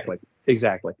 Basically.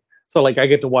 Exactly. So like I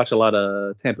get to watch a lot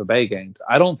of Tampa Bay games.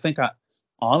 I don't think I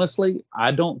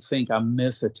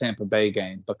miss a Tampa Bay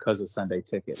game because of Sunday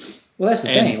ticket. Well, that's the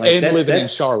thing. Like living in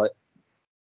Charlotte.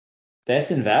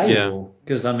 That's invaluable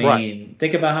because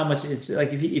think about how much it's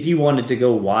like if you wanted to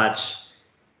go watch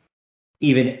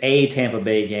even a Tampa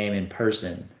Bay game in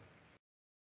person.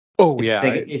 Oh yeah.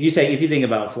 If you think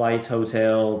about flights,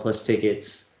 hotel plus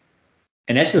tickets,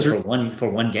 and that's just for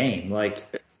one game. Like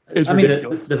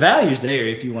the value's there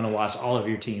if you want to watch all of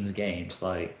your team's games.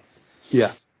 Like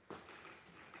yeah.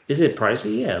 Is it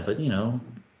pricey? Yeah, but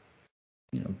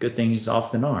good things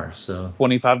often are. So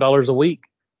 $25 a week.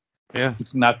 Yeah,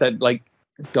 it's not that like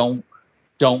don't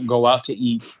go out to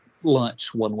eat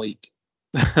lunch one week,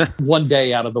 one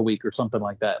day out of the week or something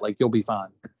like that. Like you'll be fine.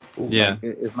 Yeah, like,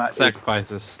 it's not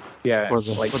sacrifices. For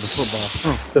the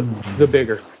football, the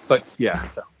bigger. But yeah.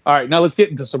 So all right, now let's get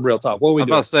into some real talk. What are we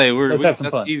doing? Let's have some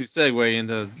fun. Easy segue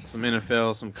into some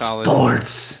NFL, some college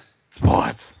sports.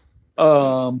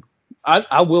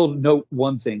 I will note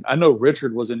one thing. I know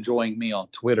Richard was enjoying me on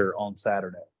Twitter on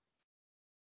Saturday.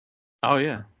 Oh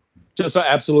yeah. Just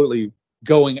absolutely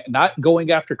not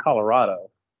going after Colorado,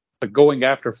 but going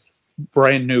after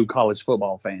brand new college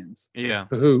football fans. Yeah.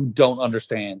 Who don't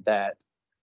understand that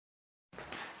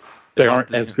they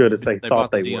aren't as good as they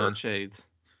thought they were. Shades.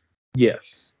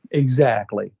 Yes,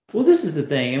 exactly. Well, this is the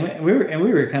thing, and we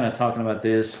were kind of talking about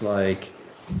this like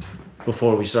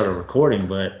before we started recording,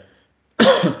 but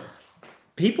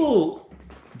people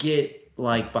get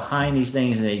like behind these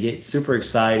things and they get super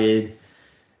excited.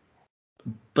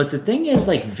 But the thing is,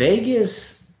 like,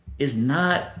 Vegas is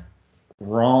not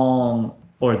wrong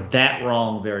or that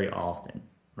wrong very often,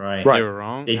 right? They were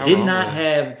wrong. They How did wrong not were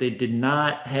have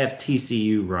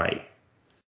TCU right.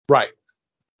 Right.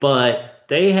 But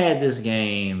they had this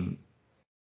game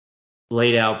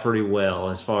laid out pretty well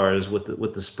as far as what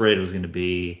the spread was going to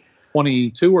be.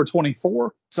 22 or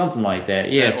 24? Something like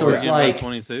that. Yeah, At so Oregon it's like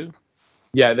 22.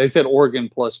 Yeah, they said Oregon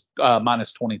plus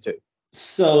minus 22.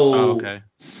 so okay.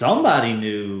 somebody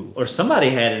knew or somebody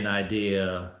had an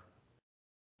idea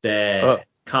that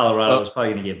Colorado was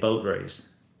probably going to get boat raced.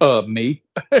 Me.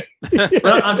 But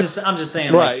I'm just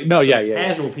saying, Right. like, No, for yeah, the yeah, yeah.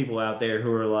 casual people out there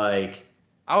who are like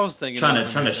I was thinking trying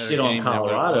to shit on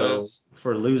Colorado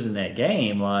for losing that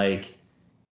game. Like,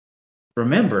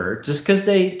 remember, just because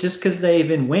they've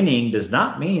been winning does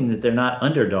not mean that they're not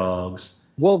underdogs.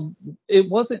 Well, it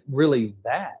wasn't really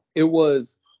that. It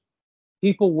was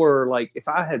people were like, if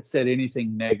I had said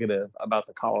anything negative about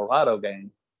the Colorado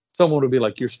game, someone would be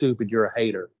like, "You're stupid. You're a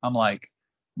hater." I'm like,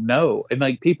 no. And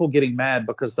like people getting mad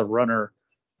because the runner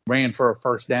ran for a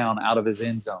first down out of his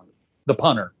end zone, the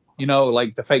punter,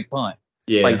 like the fake punt.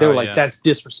 Yeah. Like they were like, that's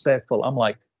disrespectful. I'm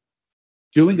like,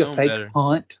 doing a fake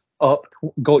punt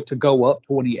go up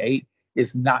 28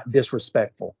 is not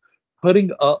disrespectful.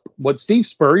 Putting up what Steve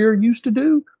Spurrier used to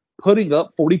do, putting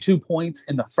up 42 points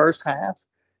in the first half,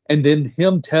 and then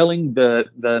him telling the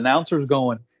announcers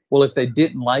going, well, if they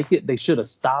didn't like it, they should have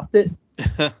stopped it.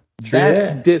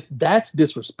 That's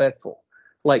disrespectful.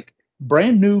 Like,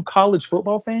 brand new college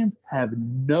football fans have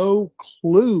no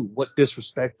clue what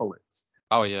disrespectful is.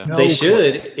 Oh yeah. They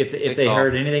should if they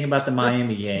heard anything about the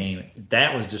Miami game.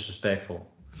 That was disrespectful.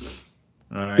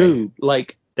 All right. Dude,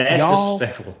 like, that's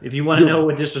disrespectful. If you want to know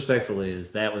what disrespectful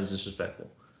is, that was disrespectful.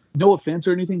 No offense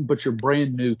or anything, but you're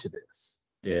brand new to this.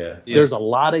 Yeah. There's a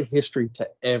lot of history to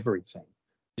everything.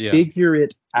 Yeah. Figure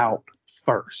it out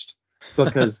first.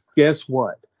 Because guess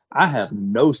what? I have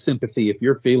no sympathy if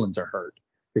your feelings are hurt.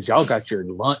 Because y'all got your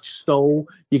lunch stole,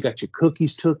 you got your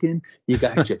cookies tooken, you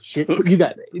got your shit, you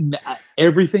got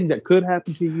everything that could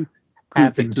happen to you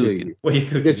happened to you. Well, you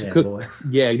cookies, boy.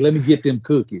 Yeah, let me get them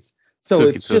cookies.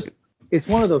 So it's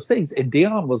one of those things. And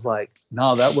Deion was like,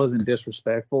 no, that wasn't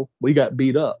disrespectful. We got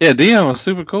beat up. Yeah, Deion was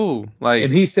super cool. Like,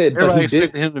 and he said, everybody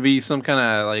expected him to be some kind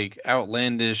of like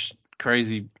outlandish,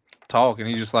 crazy talk, and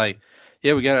he's just like,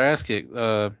 yeah, we got our ass kicked.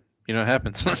 It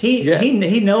happens.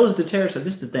 He knows the territory.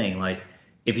 This is the thing. Like,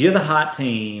 if you're the hot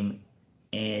team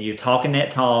and you're talking that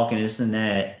talk and this and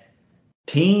that,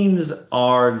 teams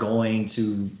are going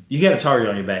to, you got a target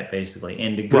on your back basically,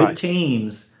 and the good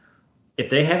teams, if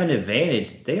they have an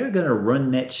advantage, they are going to run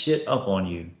that shit up on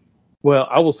you. Well,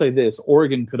 I will say this.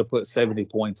 Oregon could have put 70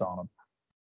 points on them,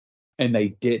 and they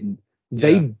didn't. Yeah.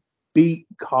 They beat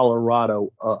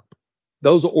Colorado up.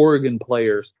 Those Oregon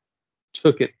players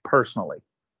took it personally.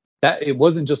 That it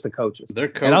wasn't just the coaches. Their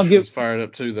coach was fired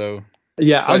up too, though.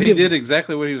 Yeah, he did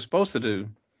exactly what he was supposed to do.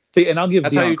 See, and I'll give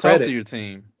that's Deion how you credit. Talk to your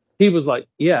team. He was like,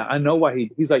 yeah, I know why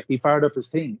he's like, he fired up his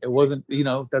team. It wasn't,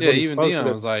 that's what he's supposed to do.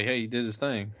 Deion was like, hey, he did his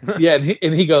thing. Yeah,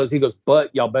 and he goes,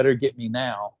 but y'all better get me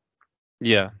now.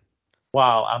 Yeah.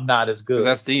 Wow, I'm not as good. Because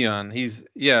that's Deion.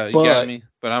 You got me,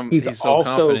 but he's so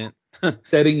also confident.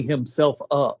 setting himself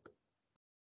up.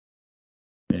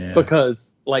 Yeah.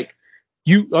 Because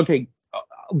you were talking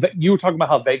about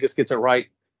how Vegas gets it right.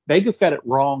 Vegas got it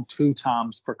wrong 2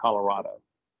 times for Colorado.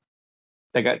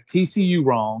 They got TCU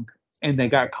wrong, and they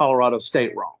got Colorado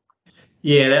State wrong.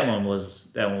 Yeah, that one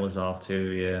was off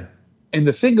too. Yeah. And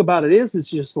the thing about it is, it's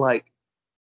just like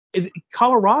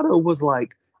Colorado was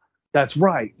like, that's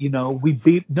right.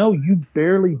 You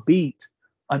barely beat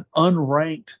an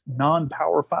unranked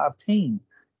non-Power 5 team.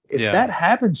 If that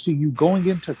happens to you going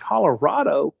into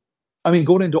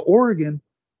going into Oregon,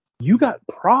 you got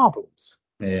problems.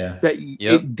 Yeah.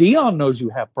 Deion knows you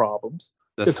have problems.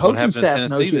 That's the coaching staff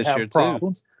knows you have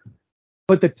problems. Too.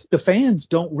 But the fans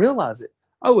don't realize it.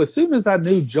 Oh, as soon as I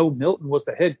knew Joe Milton was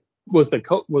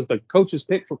the coach's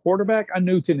pick for quarterback, I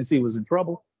knew Tennessee was in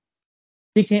trouble.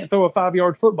 He can't throw a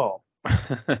 5-yard football.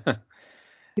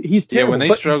 He's terrible. Yeah, when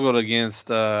they struggled against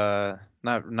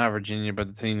not Virginia, but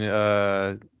the team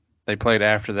they played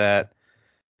after that,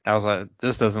 I was like,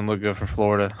 this doesn't look good for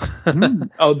Florida.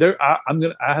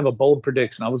 I have a bold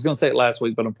prediction. I was going to say it last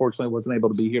week, but unfortunately wasn't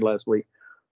able to be here last week.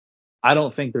 I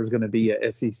don't think there's going to be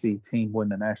a SEC team win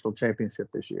the national championship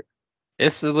this year.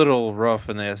 It's a little rough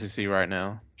in the SEC right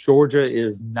now. Georgia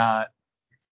is not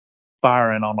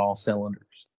firing on all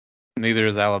cylinders. Neither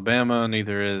is Alabama.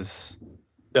 Neither is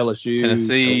LSU.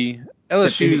 Tennessee.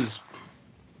 LSU's,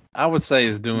 I would say,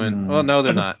 is doing well. No,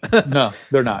 they're not. No,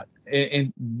 they're not.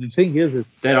 and the thing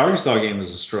is that Arkansas game was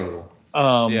a struggle.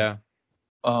 South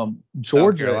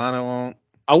Georgia. Carolina won't.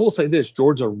 I will say this: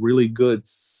 Georgia's a really good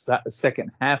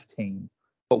second half team,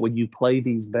 but when you play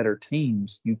these better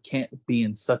teams, you can't be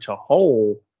in such a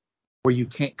hole where you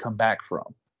can't come back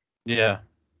from. Yeah.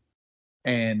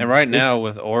 And right now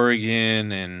with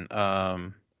Oregon and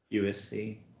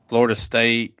USC, Florida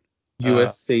State,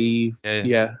 USC,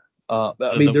 yeah. I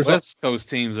mean, the West Coast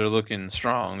teams are looking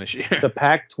strong this year. The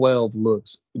Pac-12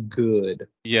 looks good.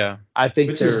 Yeah, I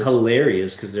think which is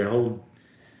hilarious because they're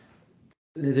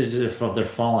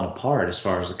falling apart as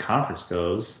far as the conference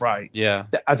goes. Right. Yeah.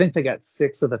 I think they got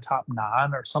 6 of the top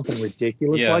 9 or something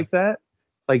ridiculous Yeah. like that.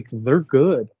 Like they're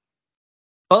good,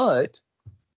 but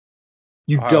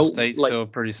Ohio State's still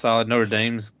pretty solid. Notre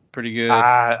Dame's pretty good.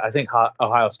 I think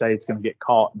Ohio State's going to get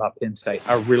caught by Penn State.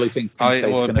 I really think Penn State's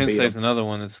going to beat Penn State's them. another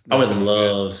one that's I would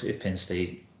love if Penn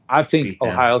State. I think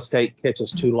Ohio State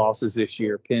catches 2 losses this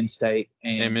year, Penn State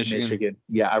and Michigan.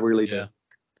 Yeah, I really do.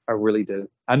 I really do.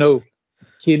 I know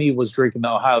Kenny was drinking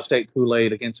the Ohio State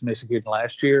Kool-Aid against Michigan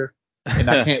last year, and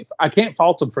I can't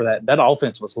fault him for that. That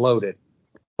offense was loaded,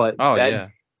 but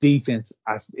defense,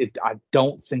 I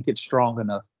don't think it's strong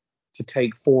enough to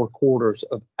take 4 quarters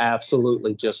of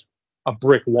absolutely just a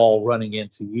brick wall running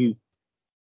into you.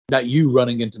 Not you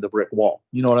running into the brick wall.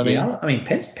 You know what I mean? Yeah, I mean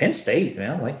Penn State,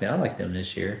 man. I like them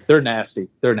this year. They're nasty.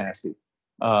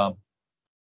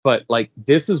 But like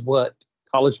this is what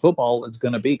college football is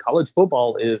going to be. College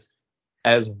football is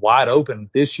as wide open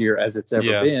this year as it's ever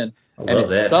been, and it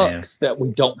sucks that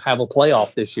we don't have a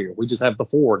playoff this year. We just have the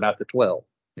 4, not the 12.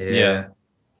 Yeah.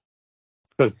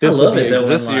 Because this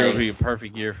year would be a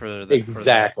perfect year for that.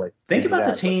 Exactly. Think about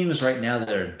the teams right now that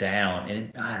are down,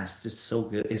 and it's just so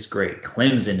good. It's great.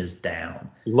 Clemson is down.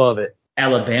 Love it.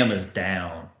 Alabama's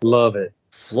down. Love it.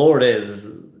 Florida is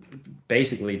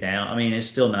basically down. I mean, it's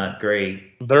still not great.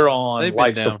 They're on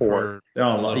life support. They're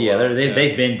on.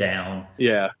 They've been down.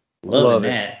 Yeah. Loving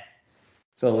that.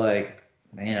 So like,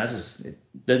 man, it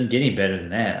doesn't get any better than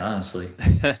that, honestly.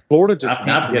 Florida just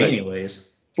not for me, anyways.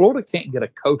 Florida can't get a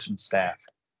coaching staff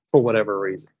for whatever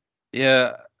reason.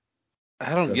 Yeah,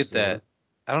 I don't get that.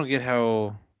 I don't get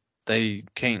how they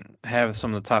can't have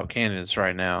some of the top candidates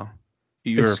right now.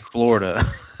 You're Florida.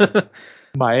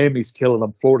 Miami's killing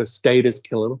them. Florida State is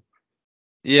killing them.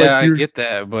 Yeah, I get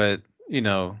that, but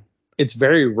it's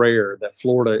very rare that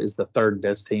Florida is the 3rd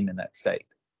best team in that state.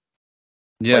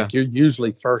 Yeah, like you're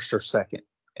usually 1st or 2nd,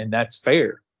 and that's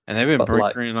fair. And they've been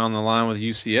breaking on the line with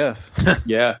UCF.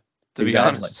 Yeah, to be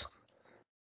honest.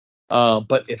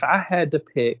 But if I had to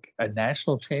pick a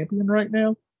national champion right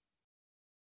now,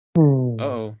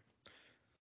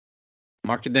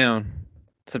 mark it down,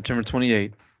 September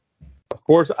 28th. Of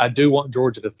course, I do want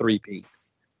Georgia to three-peat.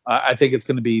 I think it's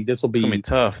going to be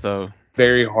tough though.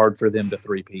 Very hard for them to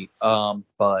three-peat.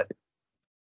 But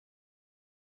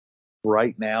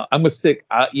right now, I'm gonna stick.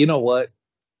 You know what?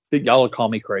 Y'all will call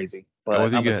me crazy, but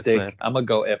I'm gonna stick. Seth. I'm gonna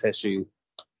go FSU.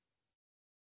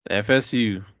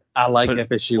 FSU. I like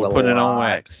FSU a lot. Put it on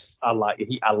wax. I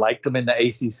liked them in the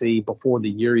ACC before the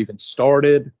year even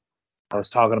started. I was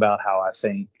talking about how I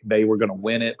think they were going to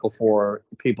win it before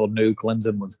people knew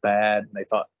Clemson was bad, and they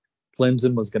thought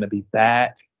Clemson was going to be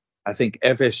back. I think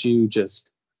FSU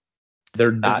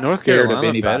they're not scared of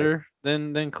anybody. Better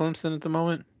than Clemson at the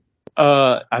moment?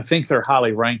 I think they're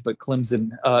highly ranked, but Clemson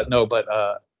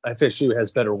FSU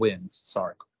has better wins.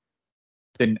 Sorry.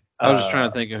 I was just trying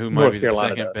to think of who might be the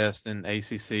second best in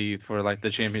ACC for like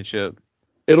the championship.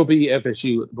 It'll be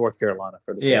FSU, North Carolina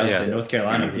for the championship. North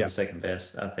Carolina will be the second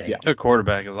best, I think. Yeah. Their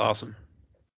quarterback is awesome.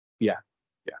 Yeah.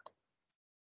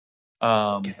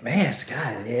 Man,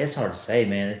 it's hard to say,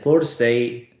 man. Florida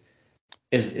State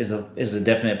is a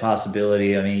definite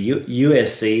possibility. I mean,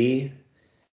 USC.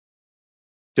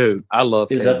 Dude, I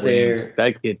love is up there.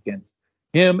 That kid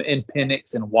him and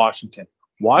Penix in Washington.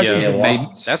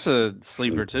 That's a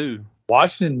sleeper too.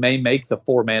 Washington may make the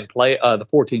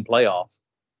 4-team playoff.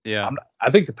 Yeah,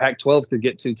 I think the Pac-12 could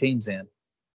get 2 teams in.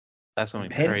 That's gonna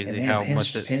be crazy.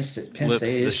 Penn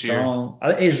State is strong.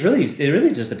 It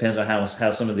really just depends on how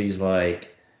some of these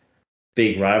like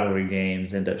big rivalry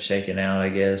games end up shaking out, I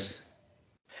guess.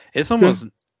 It's almost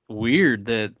weird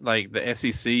that like the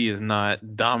SEC is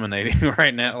not dominating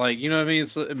right now. Like, you know what I mean?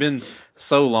 It's been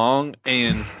so long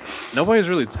and nobody's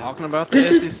really talking about the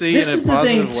SEC in a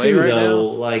positive way right now.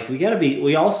 Like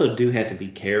we also do have to be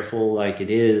careful. Like it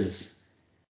is,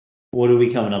 what are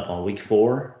we coming up on? Week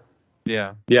 4?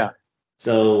 Yeah.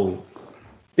 So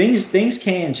things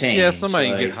can change. Yeah, somebody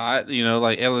get hot,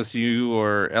 like LSU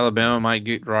or Alabama might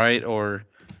get right, or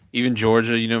even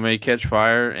Georgia, may catch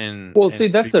fire and. Well, see,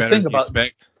 that's the thing about.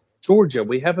 Georgia,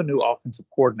 we have a new offensive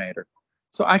coordinator.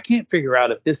 So I can't figure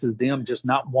out if this is them just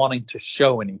not wanting to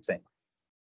show anything.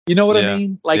 You know what I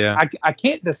mean? Like, Yeah. I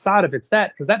can't decide if it's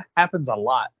that, because that happens a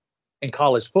lot in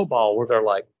college football where they're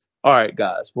like, all right,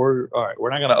 guys, we're not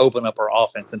going to open up our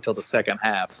offense until the second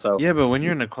half. So Yeah, but when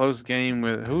you're in a close game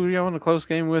with who were y'all in a close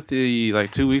game with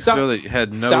like 2 weeks South- ago that you had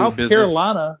no South business.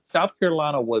 South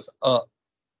Carolina was up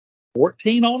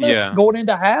 14 on us Yeah. going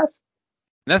into half.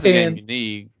 That's a game And- you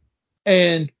need.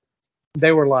 And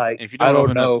they were like, If you I don't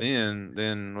don't open know. up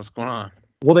then what's going on?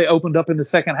 Well, they opened up in the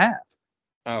second half.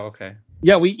 Oh, okay.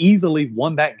 Yeah, we easily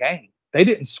won that game. They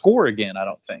didn't score again, I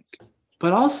don't think.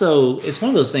 But also, it's one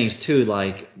of those things too.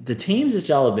 Like the teams that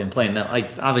y'all have been playing, now, like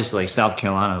obviously, like South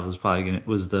Carolina was probably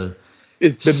was the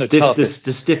It's been the toughest,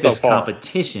 the stiffest so far.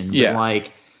 competition. Yeah. But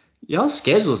like y'all's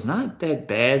schedule's not that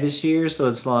bad this year, so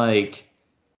it's like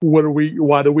Why do we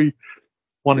want to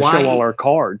Why- show all our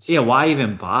cards? yeah, why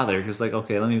even bother? Because like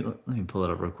okay, let me pull it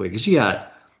up real quick. Because you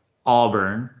got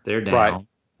Auburn, they're down. Right.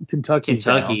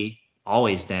 Kentucky,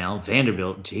 always down.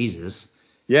 Vanderbilt, Jesus.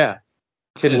 Yeah.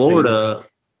 Tennessee.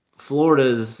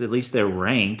 Florida's at least they're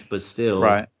ranked, but still.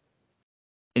 Right.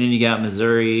 And then you got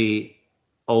Missouri,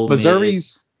 Ole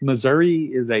Miss.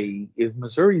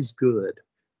 Missouri's good.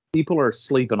 People are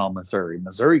sleeping on Missouri.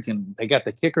 They got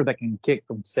the kicker that can kick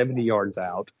from 70 yards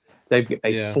out. They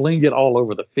fling it all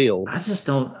over the field. I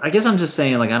guess I'm just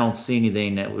saying, like, I don't see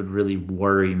anything that would really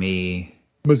worry me.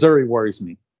 Missouri worries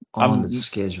me. On the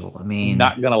schedule. I mean,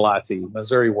 not going to lie to you.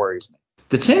 Missouri worries me.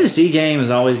 The Tennessee game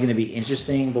is always going to be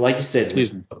interesting, but like you said,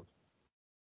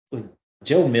 with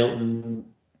Joe Milton,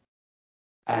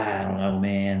 I don't know,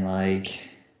 man. Like,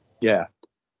 yeah,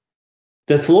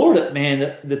 the Florida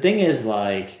man. The thing is,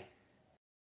 like,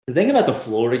 the thing about the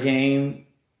Florida game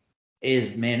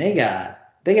is, man, they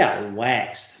got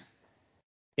waxed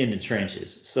in the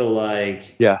trenches. So,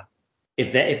 like, yeah,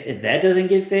 if that doesn't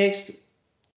get fixed,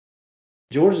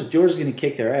 Georgia's going to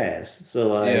kick their ass. So,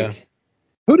 like. Yeah.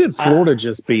 Who did Florida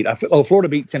just beat? Florida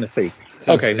beat Tennessee.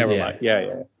 Okay, never mind.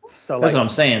 Yeah. So that's what I'm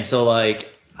saying. So like,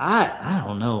 I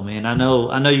don't know, man. I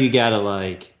know you gotta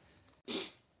like.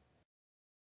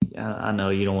 I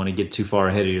know you don't want to get too far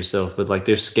ahead of yourself, but like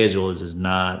their schedule does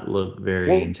not look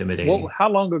very intimidating. How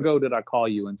long ago did I call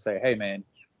you and say, "Hey, man,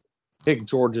 pick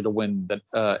Georgia to win the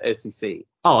SEC"?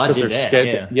 Oh, I did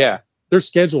that. Yeah, their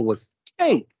schedule was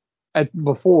tank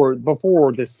before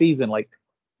this season, like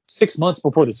 6 months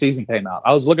before the season came out.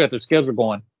 I was looking at their schedule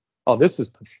going, oh, this is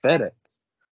pathetic.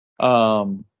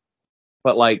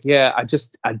 But like, yeah,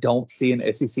 I don't see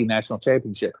an SEC national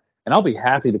championship. And I'll be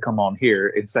happy to come on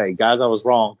here and say, guys, I was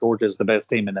wrong. Georgia's the best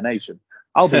team in the nation.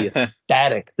 I'll be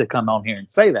ecstatic to come on here and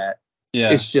say that.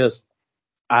 Yeah. It's just,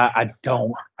 I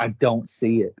don't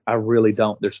see it. I really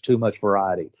don't. There's too much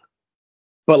variety.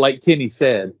 But like Kenny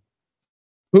said,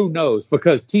 who knows?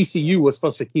 Because TCU was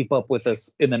supposed to keep up with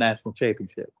us in the national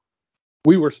championship.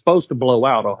 We were supposed to blow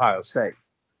out Ohio State.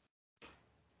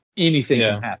 Anything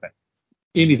can happen.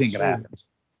 Anything can happen.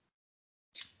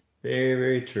 Very,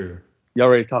 very true. Y'all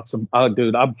ready to talk some?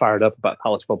 Dude, I'm fired up about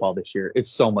college football this year. It's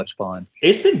so much fun.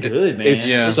 It's been good, man.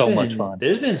 It's so much fun.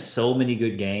 There's been so many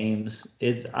good games.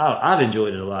 I've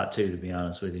enjoyed it a lot too, to be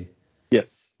honest with you.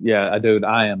 Yes, yeah, dude.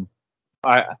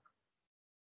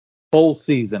 Bowl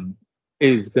season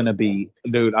is gonna be,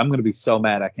 dude. I'm gonna be so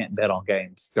mad I can't bet on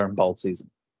games during bowl season.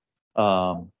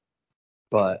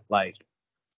 But like,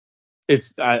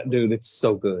 dude, it's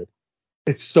so good.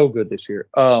 It's so good this year.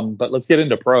 But let's get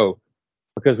into pro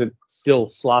because it's still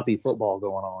sloppy football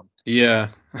going on. Yeah.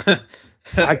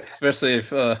 Especially if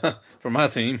for my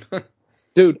team.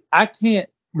 Dude, I can't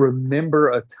remember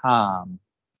a time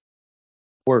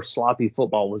where sloppy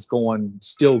football was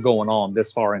still going on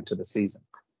this far into the season.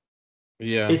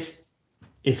 Yeah. It's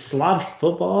sloppy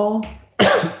football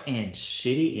and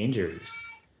shitty injuries.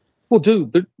 Well,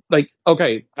 dude, like,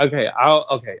 okay. I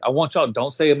want y'all,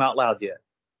 don't say them out loud yet.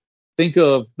 Think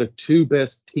of the two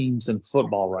best teams in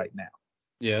football right now.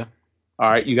 Yeah. All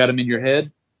right, you got them in your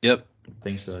head? Yep. I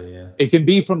think so, yeah. It can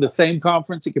be from the same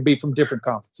conference. It can be from different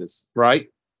conferences, right?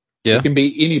 Yeah. It can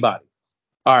be anybody.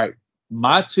 All right,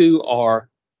 my two are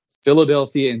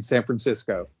Philadelphia and San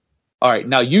Francisco. All right,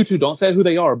 now you two don't say who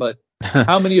they are, but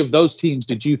how many of those teams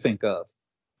did you think of?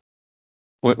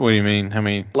 What do you mean? How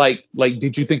many? Like,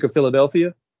 did you think of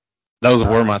Philadelphia? Those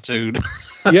were my two.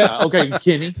 Yeah, okay,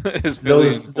 Kenny.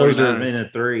 Those are in a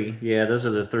three. Yeah, those are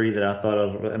the three that I thought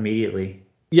of immediately.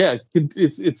 Yeah,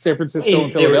 it's San Francisco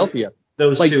and Philadelphia.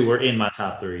 Those two were in my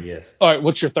top three, yes. All right,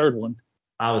 what's your third one?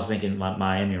 I was thinking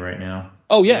Miami right now.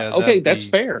 Oh, yeah, okay, that's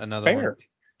fair. Another fair. one.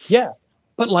 Yeah,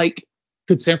 but like,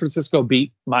 could San Francisco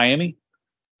beat Miami?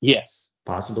 Yes,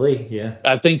 Possibly, yeah.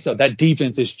 I think so. That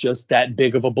defense is just that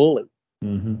big of a bully.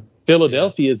 Mm-hmm.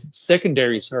 Philadelphia's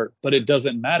secondary's hurt, but it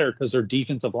doesn't matter because their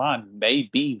defensive line may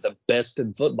be the best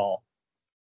in football.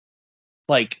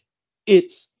 Like,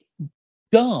 it's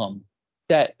dumb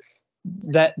that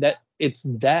it's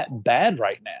that bad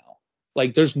right now.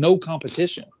 Like, there's no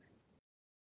competition.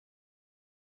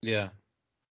 Yeah.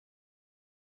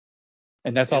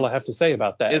 And that's all I have to say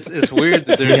about that. It's weird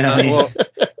that there's Yeah, not. I mean- Well,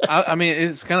 I mean,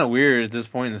 it's kind of weird at this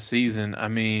point in the season. I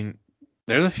mean,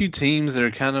 there's a few teams that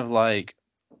are kind of like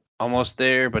almost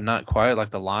there, but not quite, like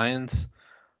the Lions.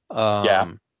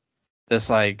 Yeah. That's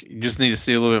like you just need to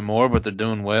see a little bit more, but they're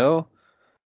doing well.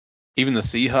 Even the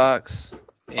Seahawks,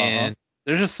 and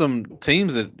there's just some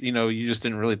teams that you just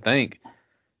didn't really think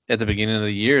at the beginning of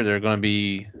the year they're going to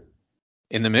be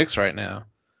in the mix right now.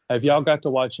 Have y'all got to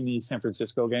watch any San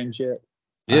Francisco games yet?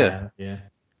 Yeah. Yeah.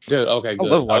 Dude, okay, I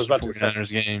good. love I was watching about to say,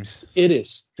 49ers games. it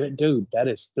is, dude,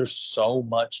 they're so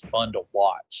much fun to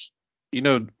watch.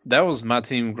 That was my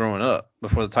team growing up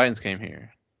before the Titans came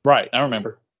here. Right, I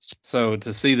remember. So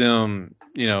to see them,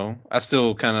 I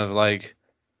still kind of like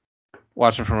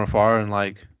watching from afar and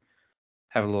like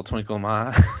have a little twinkle in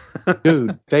my eye.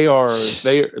 Dude, they are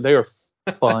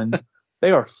fun.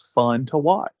 They are fun to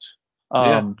watch.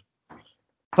 Yeah.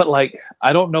 But like,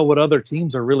 I don't know what other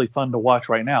teams are really fun to watch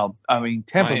right now. I mean,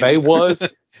 Tampa Miami. Bay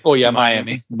was. Oh yeah,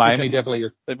 Miami. Miami definitely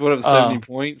is. They put up 70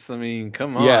 points. I mean,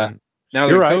 come on. Yeah. Now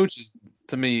You're their right. coach is,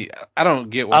 to me, I don't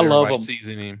get I what love everybody him. sees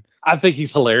in him. I think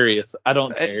he's hilarious. I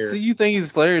don't Hey, care. see, you think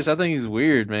he's hilarious. I think he's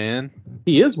weird, man.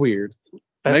 He is weird.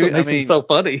 That's what makes him so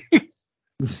funny.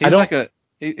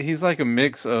 He's like a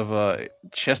mix of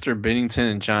Chester Bennington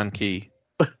and John Key.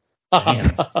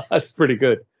 Damn. That's pretty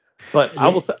good. But I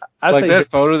will say, that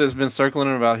photo that's been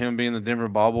circling about him being the Denver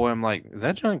ball boy. I'm like, is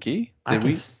that John Key? I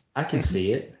can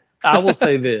see it. I will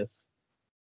say this.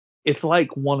 It's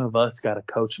like one of us got a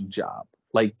coaching job.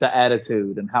 Like the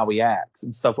attitude and how he acts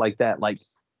and stuff like that. Like,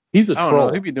 he's a I don't troll.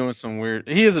 know. He'd be doing some weird.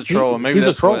 He is a troll. Maybe he's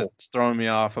that's a troll. what's throwing me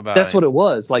off about That's him. what it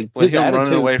was. Like, With his him attitude,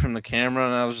 running away from the camera,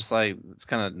 and I was just like, it's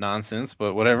kind of nonsense,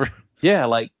 but whatever. Yeah,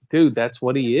 like, dude, that's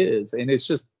what he is. And it's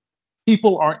just,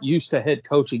 people aren't used to head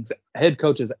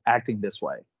coaches acting this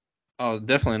way. Oh,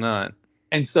 definitely not.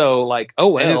 And so, like, oh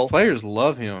well. And his players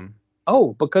love him.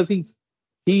 Oh, because he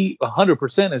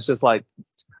 100% is just like,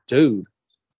 dude,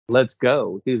 let's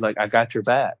go. He's like, I got your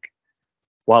back,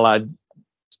 while I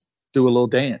do a little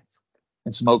dance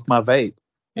and smoke my vape.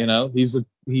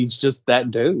 He's just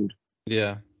that dude.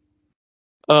 Yeah.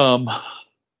 Tampa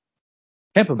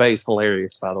Bay is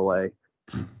hilarious, by the way.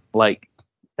 Like,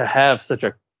 to have such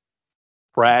a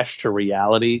crash to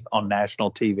reality on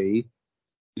national TV.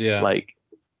 Yeah. Like,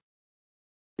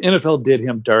 NFL did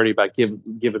him dirty by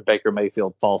giving Baker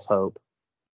Mayfield false hope.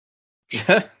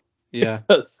 Yeah.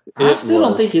 I still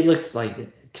don't think he looks like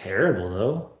terrible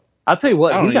though. I'll tell you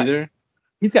what, I don't either.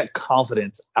 He's got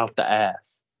confidence out the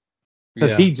ass.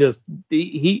 Because he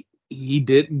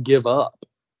didn't give up.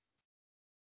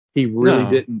 He really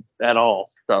didn't at all.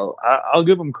 So I'll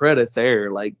give him credit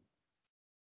there. Like,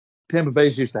 Tampa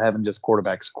Bay's used to having just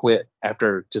quarterbacks quit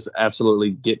after just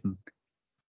absolutely getting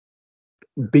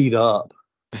beat up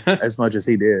as much as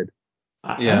he did.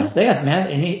 I understand, man.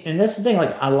 And that's the thing.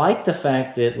 Like, I like the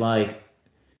fact that, like,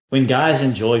 when guys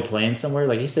enjoy playing somewhere,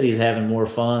 like he said, he's having more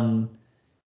fun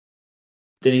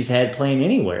than he's had playing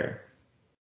anywhere.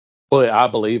 Well, I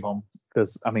believe him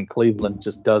because, I mean, Cleveland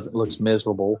just looks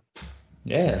miserable.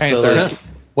 Yeah. Panthers, So,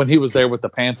 when he was there with the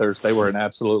Panthers, they were an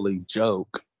absolutely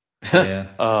joke. yeah.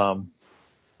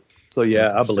 So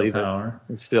yeah, I believe it.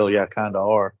 It's still, kind of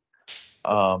are.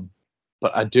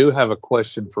 But I do have a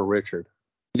question for Richard.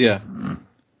 Yeah.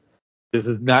 This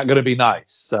is not going to be nice,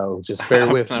 so just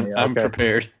bear with me. I'm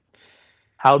prepared.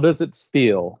 How does it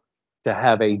feel to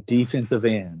have a defensive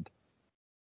end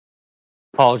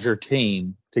cause your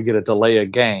team to get a delay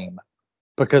of game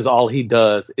because all he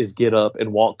does is get up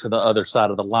and walk to the other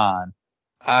side of the line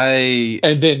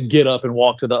and then get up and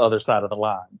walk to the other side of the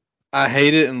line? I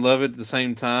hate it and love it at the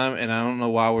same time, and I don't know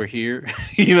why we're here.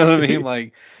 You know what I mean?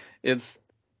 Like,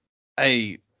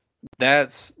 I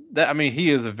mean,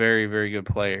 he is a very, very good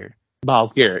player.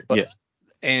 Myles Garrett, yes.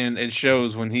 And it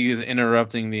shows when he is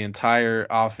interrupting the entire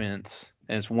offense,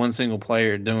 and it's one single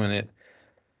player doing it.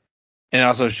 And it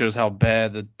also shows how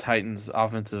bad the Titans'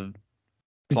 offensive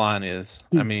line is.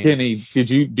 I mean, Kenny,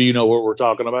 do you know what we're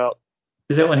talking about?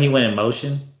 Is that when he went in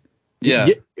motion? Yeah.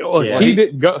 He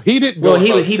didn't go. He didn't go. Well,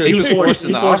 he was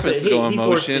forcing the offense to go in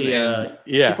motion,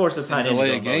 he forced the tight end to go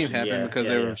delay in game motion. happened because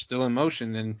they were still in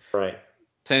motion, and right.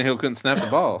 Tannehill couldn't snap the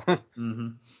ball.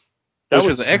 That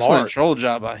was an smart. excellent troll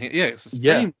job by him. Yeah, it's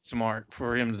extremely smart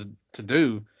for him to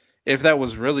do. if that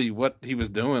was really what he was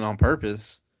doing on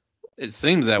purpose. It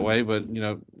seems that way, but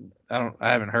I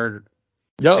haven't heard.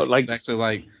 Actually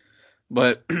like.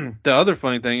 But the other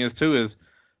funny thing is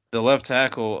the left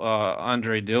tackle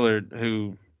Andre Dillard,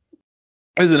 who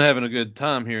isn't having a good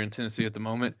time here in Tennessee at the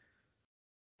moment.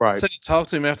 Right. Said he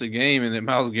talked to him after the game and that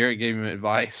Myles Garrett gave him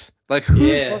advice. Like, who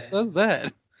the fuck does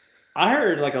that? I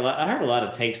heard a lot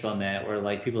of takes on that where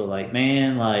like people are like,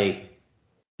 man, like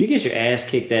you get your ass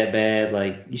kicked that bad,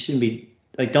 like you shouldn't be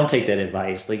like, don't take that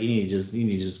advice. Like you need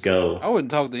to just go. I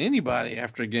wouldn't talk to anybody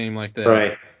after a game like that.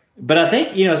 Right. But I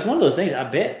think it's one of those things.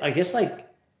 I guess like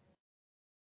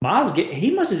Miles,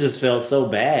 he must have just felt so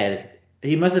bad.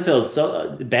 He must have felt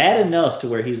so bad enough to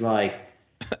where he's like,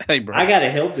 hey, bro, I gotta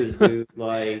help this dude.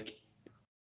 Like,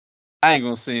 I ain't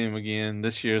gonna see him again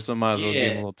this year, so I might as well give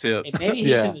him a little tip. And maybe he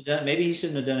shouldn't have done. Maybe he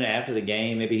shouldn't have done it after the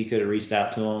game. Maybe he could have reached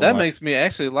out to him. That makes me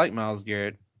actually like Myles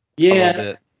Garrett. Yeah. A little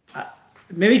bit.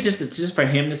 Maybe just for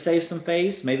him to save some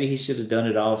face. Maybe he should have done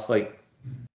it off like,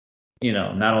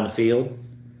 not on the field.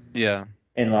 Yeah.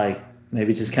 And like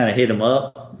maybe just kind of hit him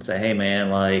up and say, hey man,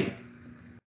 like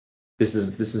this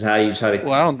is how you try to.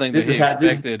 Well, I don't think that he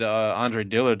expected Andre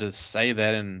Dillard to say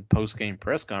that in post game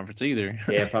press conference either.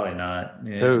 Yeah, probably not.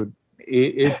 Yeah. Dude,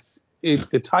 it's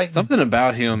the Titans. Something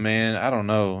about him, man. I don't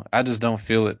know. I just don't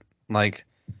feel it. Like,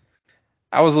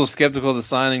 I was a little skeptical of the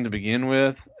signing to begin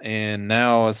with, and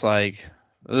now it's like,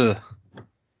 ugh.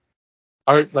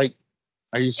 Are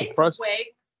you surprised?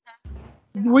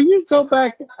 Will you go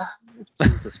back?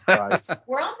 Jesus Christ.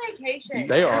 We're on vacation.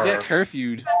 They are. You get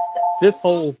curfewed. This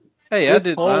whole. Hey, this I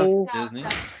did whole,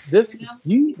 Disney.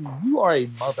 You are a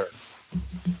mother.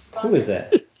 Who is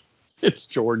that? It's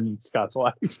Jordan, Scott's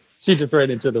wife. She just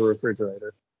ran into the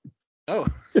refrigerator. Oh.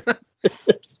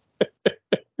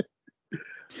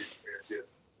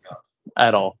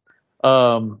 At all.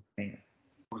 But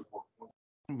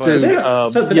dude, they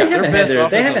haven't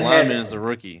had they haven't lineman as a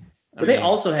rookie. But they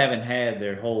also haven't had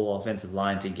their whole offensive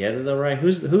line together though, right? Who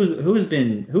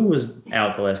was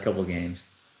out the last couple of games?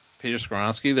 Peter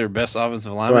Skoronski, their best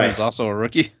offensive lineman, who's also a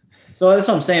rookie. So that's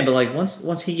what I'm saying. But like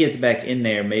once he gets back in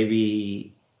there,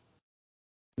 maybe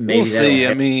we'll see.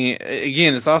 I mean,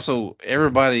 again, it's also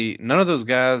everybody. None of those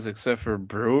guys except for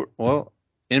Brewer. Well,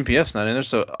 NPF's not in there,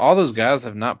 so all those guys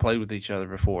have not played with each other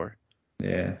before.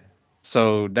 Yeah.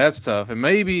 So that's tough, and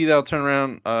maybe they'll turn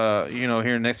around,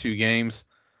 here in the next few games.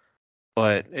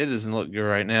 But it doesn't look good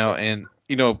right now, and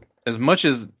as much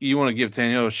as you want to give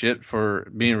Tannehill shit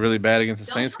for being really bad against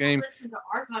the Saints game, listen to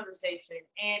our conversation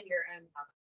and your own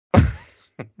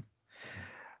conversation.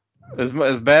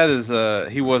 as bad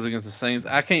as he was against the Saints,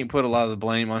 I can't put a lot of the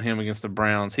blame on him against the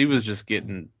Browns. He was just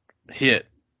getting hit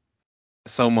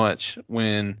so much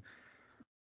when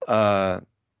when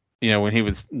he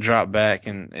would drop back,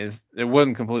 and it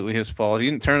wasn't completely his fault. He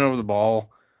didn't turn over the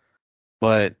ball,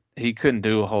 but he couldn't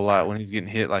do a whole lot when he's getting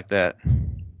hit like that.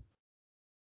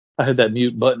 I had that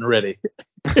mute button ready.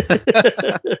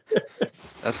 That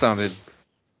sounded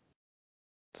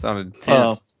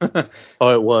tense.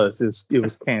 Oh, it was. It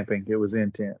was camping. It was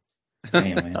intense.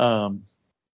 Damn,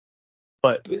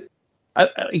 but I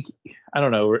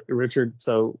don't know, Richard.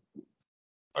 So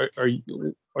are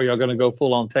y'all gonna go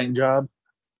full on tank job?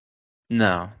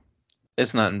 No,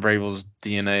 it's not in Vrabel's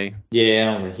DNA. Yeah,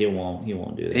 I don't think he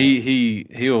won't do that.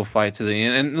 He will fight to the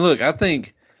end. And look, I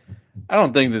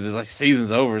don't think that the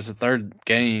season's over. It's the third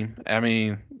game. I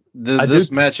mean, this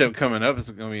matchup coming up is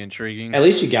going to be intriguing. At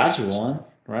least you got you one,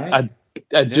 right?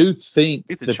 I do think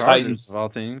the Titans of all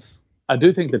teams. I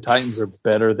do think the Titans are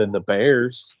better than the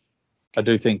Bears. I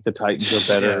do think the Titans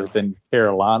are better than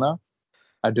Carolina.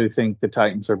 I do think the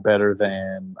Titans are better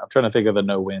than. I'm trying to think of the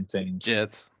no-win teams.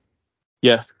 Jets.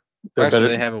 Yeah, they're better.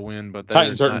 They have a win, but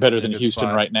Titans aren't better than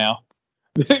Houston right now.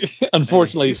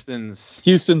 Unfortunately,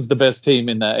 Houston's the best team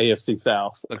in the AFC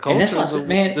South. The Colts are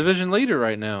the division leader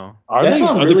right now. Are they?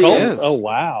 Are the Colts? Oh,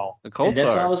 wow. The Colts that's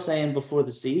what I was saying before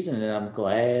the season, and I'm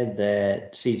glad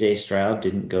that C.J. Stroud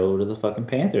didn't go to the fucking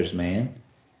Panthers, man.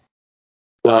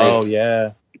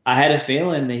 Yeah. I had a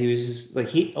feeling that he was just like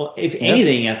if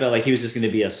anything, I felt like he was just going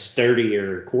to be a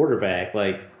sturdier quarterback.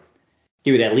 Like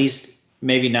he would at least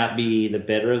maybe not be the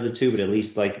better of the two, but at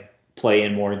least like play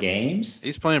in more games.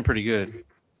 He's playing pretty good.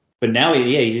 But now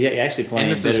he's actually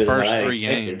playing better than what I expected.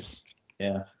 Games.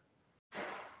 Yeah.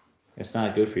 It's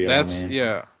not good for you, man.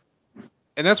 Yeah.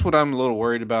 And that's what I'm a little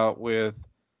worried about with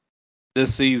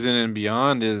this season and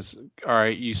beyond is, all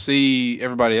right, you see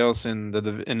everybody else in the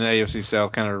AFC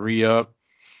South kind of re-up,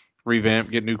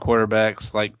 revamp, get new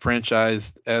quarterbacks, like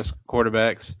franchise-esque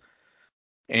quarterbacks,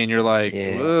 and you're like,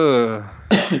 ugh.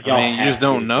 I mean, you just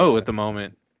don't know at the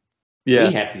moment. Yeah.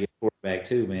 We have to get back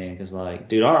too, man. Because like,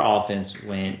 dude, our offense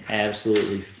went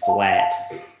absolutely flat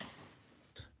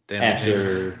Damn it,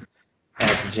 James.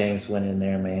 after James went in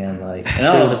there, man. Like, and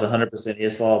I don't know if it's 100%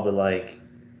 his fault, but like,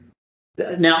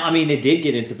 now I mean, they did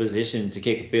get into position to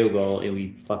kick a field goal, and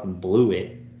we fucking blew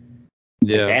it.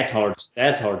 Like, Yeah. that's hard.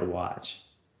 That's hard to watch.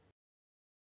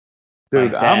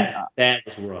 Dude, Like, that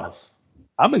was rough.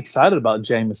 I'm excited about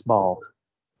Jameis Ball.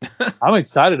 I'm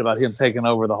excited about him taking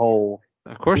over the whole.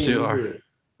 Of course you are.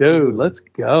 Dude, let's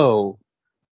go.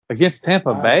 Against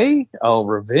Tampa Bay? Oh,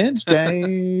 revenge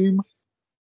game.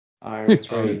 All right, we'll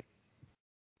trade.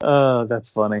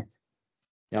 That's funny.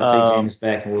 Y'all take James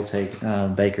back, and we'll take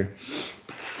Baker.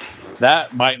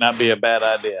 That might not be a bad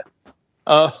idea.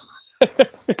 I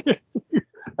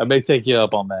may take you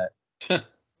up on that.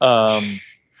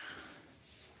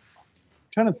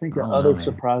 Trying to think of other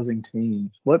surprising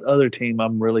teams. What other team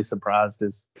I'm really surprised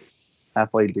is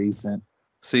halfway decent?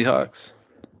 Seahawks.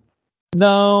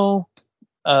 No.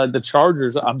 The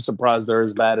Chargers, I'm surprised they're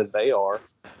as bad as they are.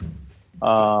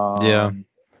 Yeah.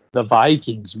 The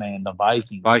Vikings, man. The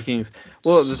Vikings.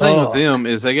 Well, the thing with them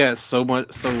is they got so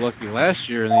lucky last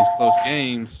year in these close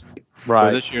games.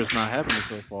 Right. This year's not happening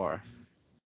so far.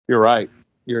 You're right.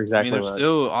 You're exactly right.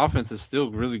 Offense is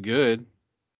still really good.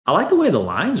 I like the way the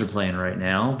Lions are playing right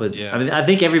now, but yeah. I mean, I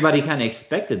think everybody kind of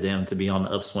expected them to be on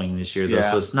the upswing this year, though,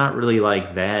 so it's not really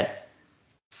like that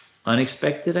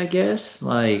unexpected, I guess.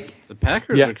 Like the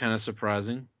Packers are kind of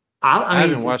surprising. I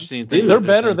haven't watched anything. They're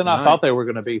better than I thought they were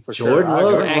going to be for sure.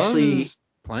 Jordan actually is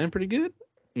playing pretty good.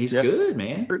 He's good,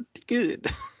 man. Pretty good.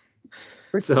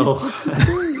 So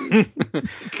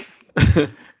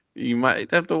you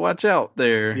might have to watch out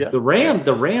there. Yeah. The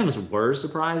Rams were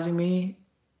surprising me.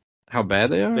 How bad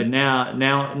they are? But I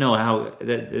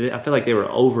feel like they were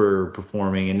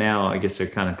overperforming, and now I guess they're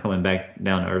kind of coming back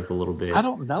down to earth a little bit. I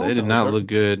don't know. They did not look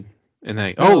good. And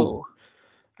I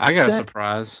got a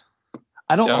surprise.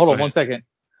 Hold on 1 second.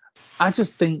 I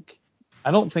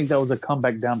don't think that was a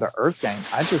comeback down to earth game.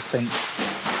 I just think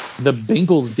the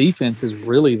Bengals defense is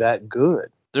really that good.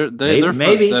 Their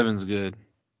front seven's good.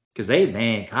 Because they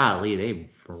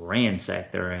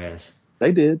ransacked their ass.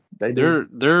 They did. They're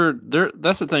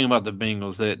that's the thing about the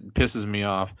Bengals that pisses me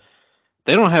off.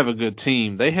 They don't have a good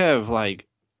team. They have like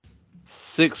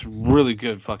 6 really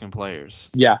good fucking players.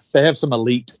 Yeah, they have some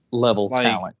elite level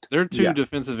talent. Their 2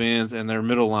 defensive ends and their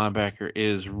middle linebacker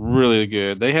is really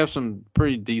good. They have some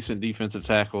pretty decent defensive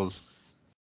tackles.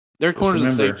 Their corners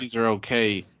and safeties are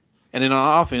okay. And then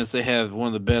on offense, they have one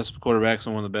of the best quarterbacks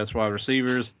and one of the best wide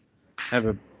receivers. Have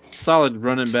a solid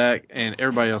running back, and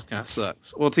everybody else kind of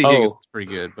sucks. Well, T. Higgins is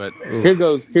pretty good, but here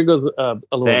goes a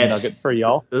little nugget for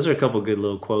y'all. Those are a couple good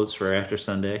little quotes for after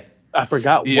Sunday. I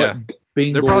forgot what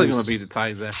Bengals. They're probably going to beat the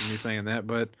Titans after me saying that,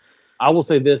 but I will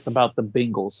say this about the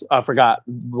Bengals. I forgot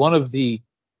have you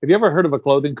ever heard of a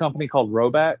clothing company called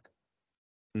Roback?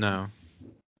 No.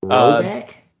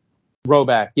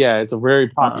 Roback, yeah, it's a very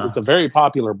popular. It's a very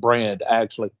popular brand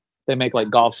actually. They make like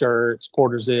golf shirts,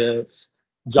 quarter zips,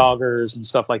 joggers, and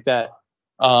stuff like that.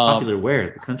 Popular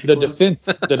where? The country club?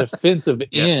 The defensive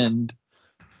end.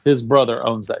 His brother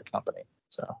owns that company,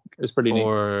 so it's pretty neat.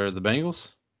 Or the Bengals?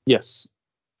 Yes.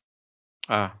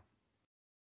 Man,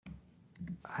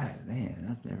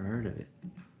 I've never heard of it.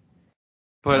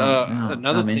 But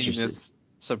another team that's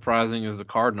surprising is the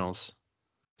Cardinals.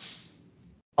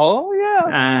 Oh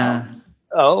yeah.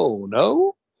 Oh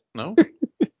no. No.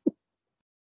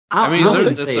 I mean,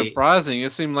 it's surprising.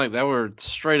 It seemed like they were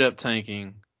straight up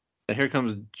tanking. And here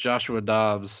comes Joshua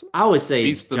Dobbs. I would say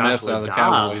beats the mess out of the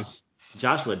Cowboys.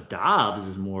 Joshua Dobbs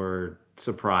is more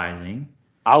surprising.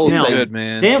 I will say, good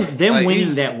man. Them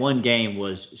winning that one game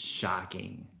was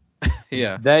shocking.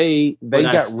 Yeah. They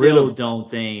got rid of. Don't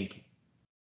think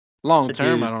long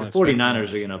term. I don't. The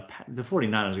 49ers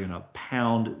are gonna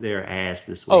pound their ass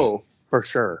this week. Oh, for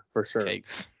sure.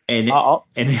 Cakes. And I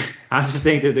just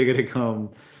think that they're gonna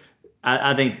come.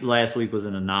 I think last week was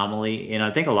an anomaly, and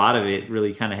I think a lot of it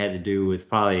really kind of had to do with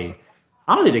probably.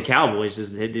 I don't think the Cowboys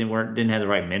just didn't have the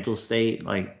right mental state.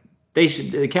 Like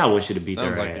the Cowboys should have beat their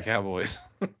ass. Sounds like the Cowboys.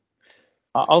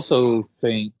 I also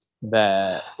think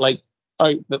that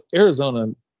the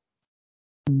Arizona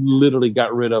literally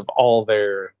got rid of all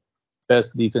their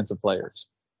best defensive players.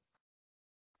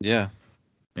 Yeah.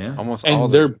 Almost and all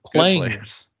they're playing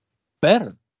players.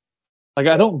 Better. Like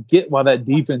I don't get why that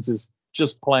defense is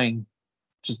just playing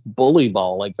bully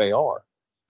ball like they are.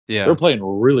 Yeah. They're playing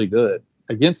really good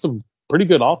against some pretty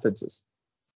good offenses.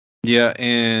 Yeah,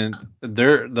 and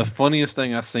the funniest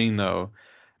thing I've seen though,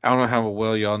 I don't know how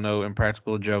well y'all know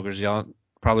Impractical Jokers. Y'all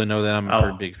probably know that I'm a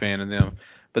pretty big fan of them.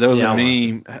 But there was Yeah, a I watched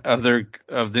meme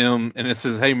of them, and it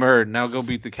says, "Hey Murd, now go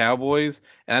beat the Cowboys."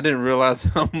 And I didn't realize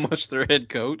how much their head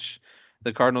coach,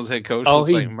 the Cardinals head coach, Oh, looks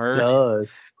he like Murd.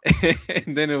 does.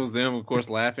 And then it was them, of course,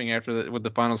 laughing after with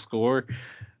the final score.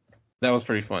 That was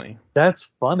pretty funny.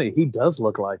 That's funny. He does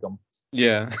look like him.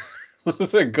 Yeah. I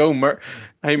said, "Go Murd,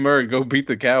 hey Murd, go beat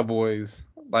the Cowboys."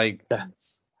 Like, man,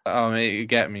 it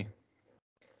got me.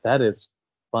 That is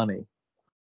funny.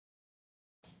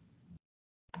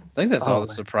 I think that's all the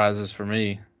man. surprises for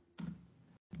me.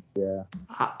 Yeah.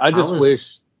 I just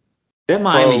wish that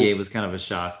Miami game was kind of a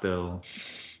shock, though.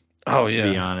 Oh To yeah,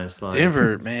 be honest, like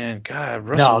Denver, man, God,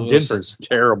 Russell Wilson. Denver's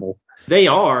terrible. They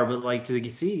are, but like to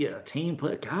see a team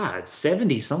put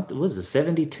 70 something, was it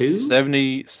 72?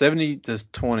 70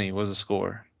 to 20 was the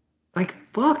score. Like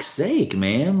fuck's sake,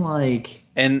 man! Like,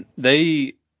 and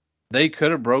they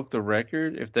could have broke the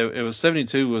record if it was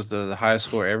 72 was the highest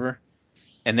score ever,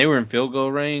 and they were in field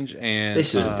goal range, and they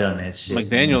should have done that shit.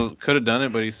 McDaniel could have done it,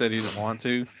 but he said he didn't want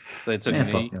to, so they took a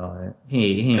knee. Fuck all that.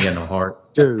 He ain't got no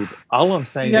heart, dude. All I'm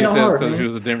saying is he says because he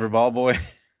was a Denver ball boy.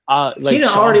 He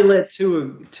done already let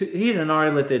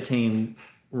the team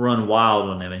run wild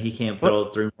on them, and he can't throw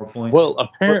 3 more points. Well,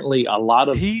 apparently a lot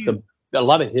of his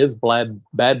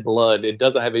bad blood, it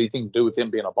doesn't have anything to do with him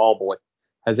being a ball boy. It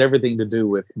has everything to do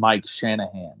with Mike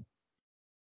Shanahan.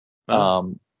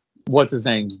 What's his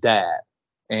name's dad,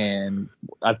 and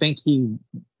I think he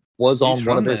was on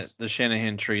one of his the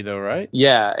Shanahan tree though, right?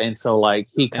 Yeah, and so like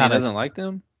he kind of doesn't like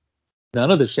them. None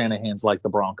of the Shanahans like the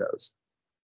Broncos.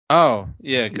 Oh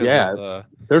yeah, because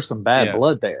there's some bad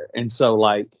blood there, and so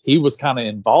like he was kind of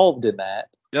involved in that.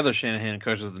 The other Shanahan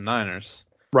coaches the Niners,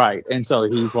 right? And so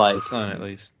he's like, his son at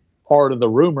least. Part of the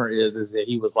rumor is that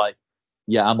he was like,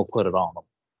 yeah, I'm gonna put it on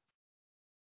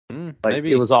them.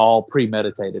 Maybe it was all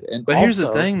premeditated. But here's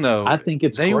the thing, though. I think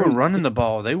they were running the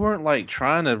ball. They weren't like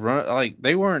trying to run. Like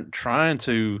they weren't trying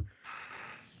to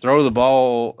throw the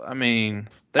ball. I mean,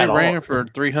 they ran for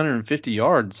 350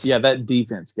 yards. Yeah, that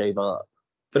defense gave up.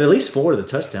 But at least 4 of the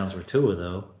touchdowns were Tua,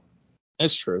 though.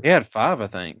 That's true. He had 5, I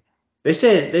think. They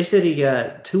said he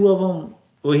got 2 of them.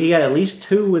 Well, he got at least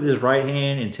 2 with his right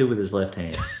hand and 2 with his left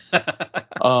hand.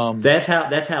 That's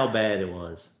how bad it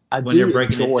was. They're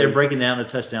breaking down the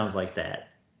touchdowns like that.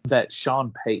 That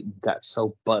Sean Payton got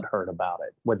so butthurt about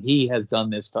it when he has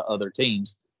done this to other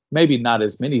teams. Maybe not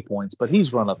as many points, but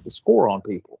he's run up the score on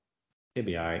people. He'll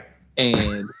be all right.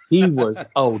 And he was,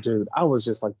 dude, I was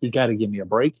just like, you got to give me a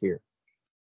break here.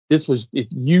 This was if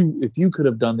you could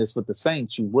have done this with the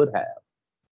Saints, you would have.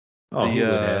 Oh, you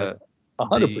would have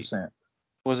 100%.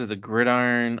 Was it the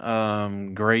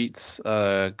Gridiron Greats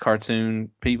cartoon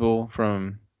people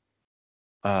from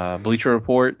Bleacher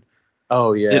Report?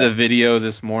 Oh yeah. Did a video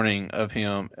this morning of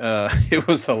him. It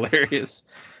was hilarious.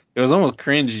 It was almost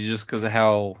cringy just because of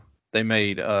how they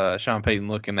made Sean Payton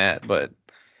look in that. But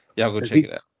y'all go check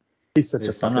it out. He's such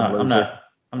a fucking loser.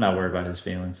 I'm not worried about his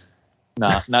feelings.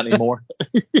 Nah, not anymore.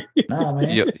 Nah,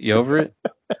 man. You over it?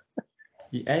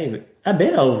 Hey, I've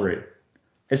been over it.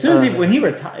 As soon as if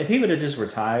he would have just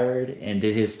retired and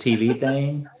did his TV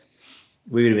thing,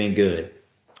 we would have been good.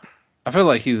 I feel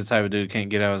like he's the type of dude who can't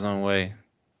get out of his own way.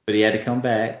 But he had to come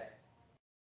back.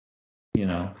 You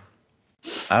know.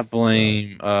 I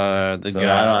blame the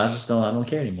guy. I don't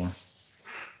care anymore.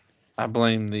 I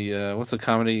blame the what's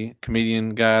the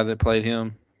comedian guy that played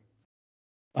him?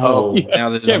 Oh, yeah. Now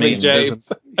that Kevin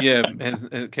James. Has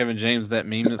Kevin James, that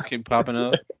meme that's keep popping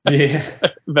up. Yeah,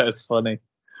 that's funny.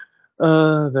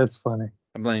 That's funny.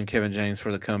 I blame Kevin James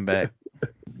for the comeback.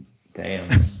 Damn.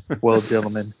 Well,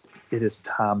 gentlemen, it is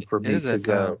time for me to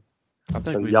go.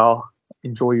 So y'all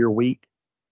enjoy your week.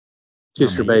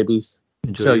 Kiss your babies.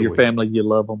 Tell your family you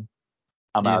love them.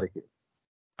 I'm out of here.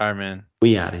 All right, man.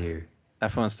 We out of here.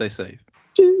 Have fun. Stay safe.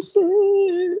 That's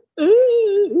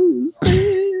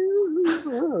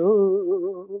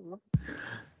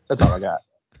all I got.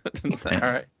 All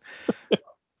right.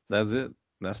 That's it.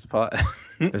 That's the pot.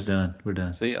 It's done. We're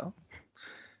done. See y'all.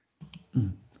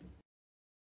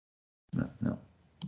 No.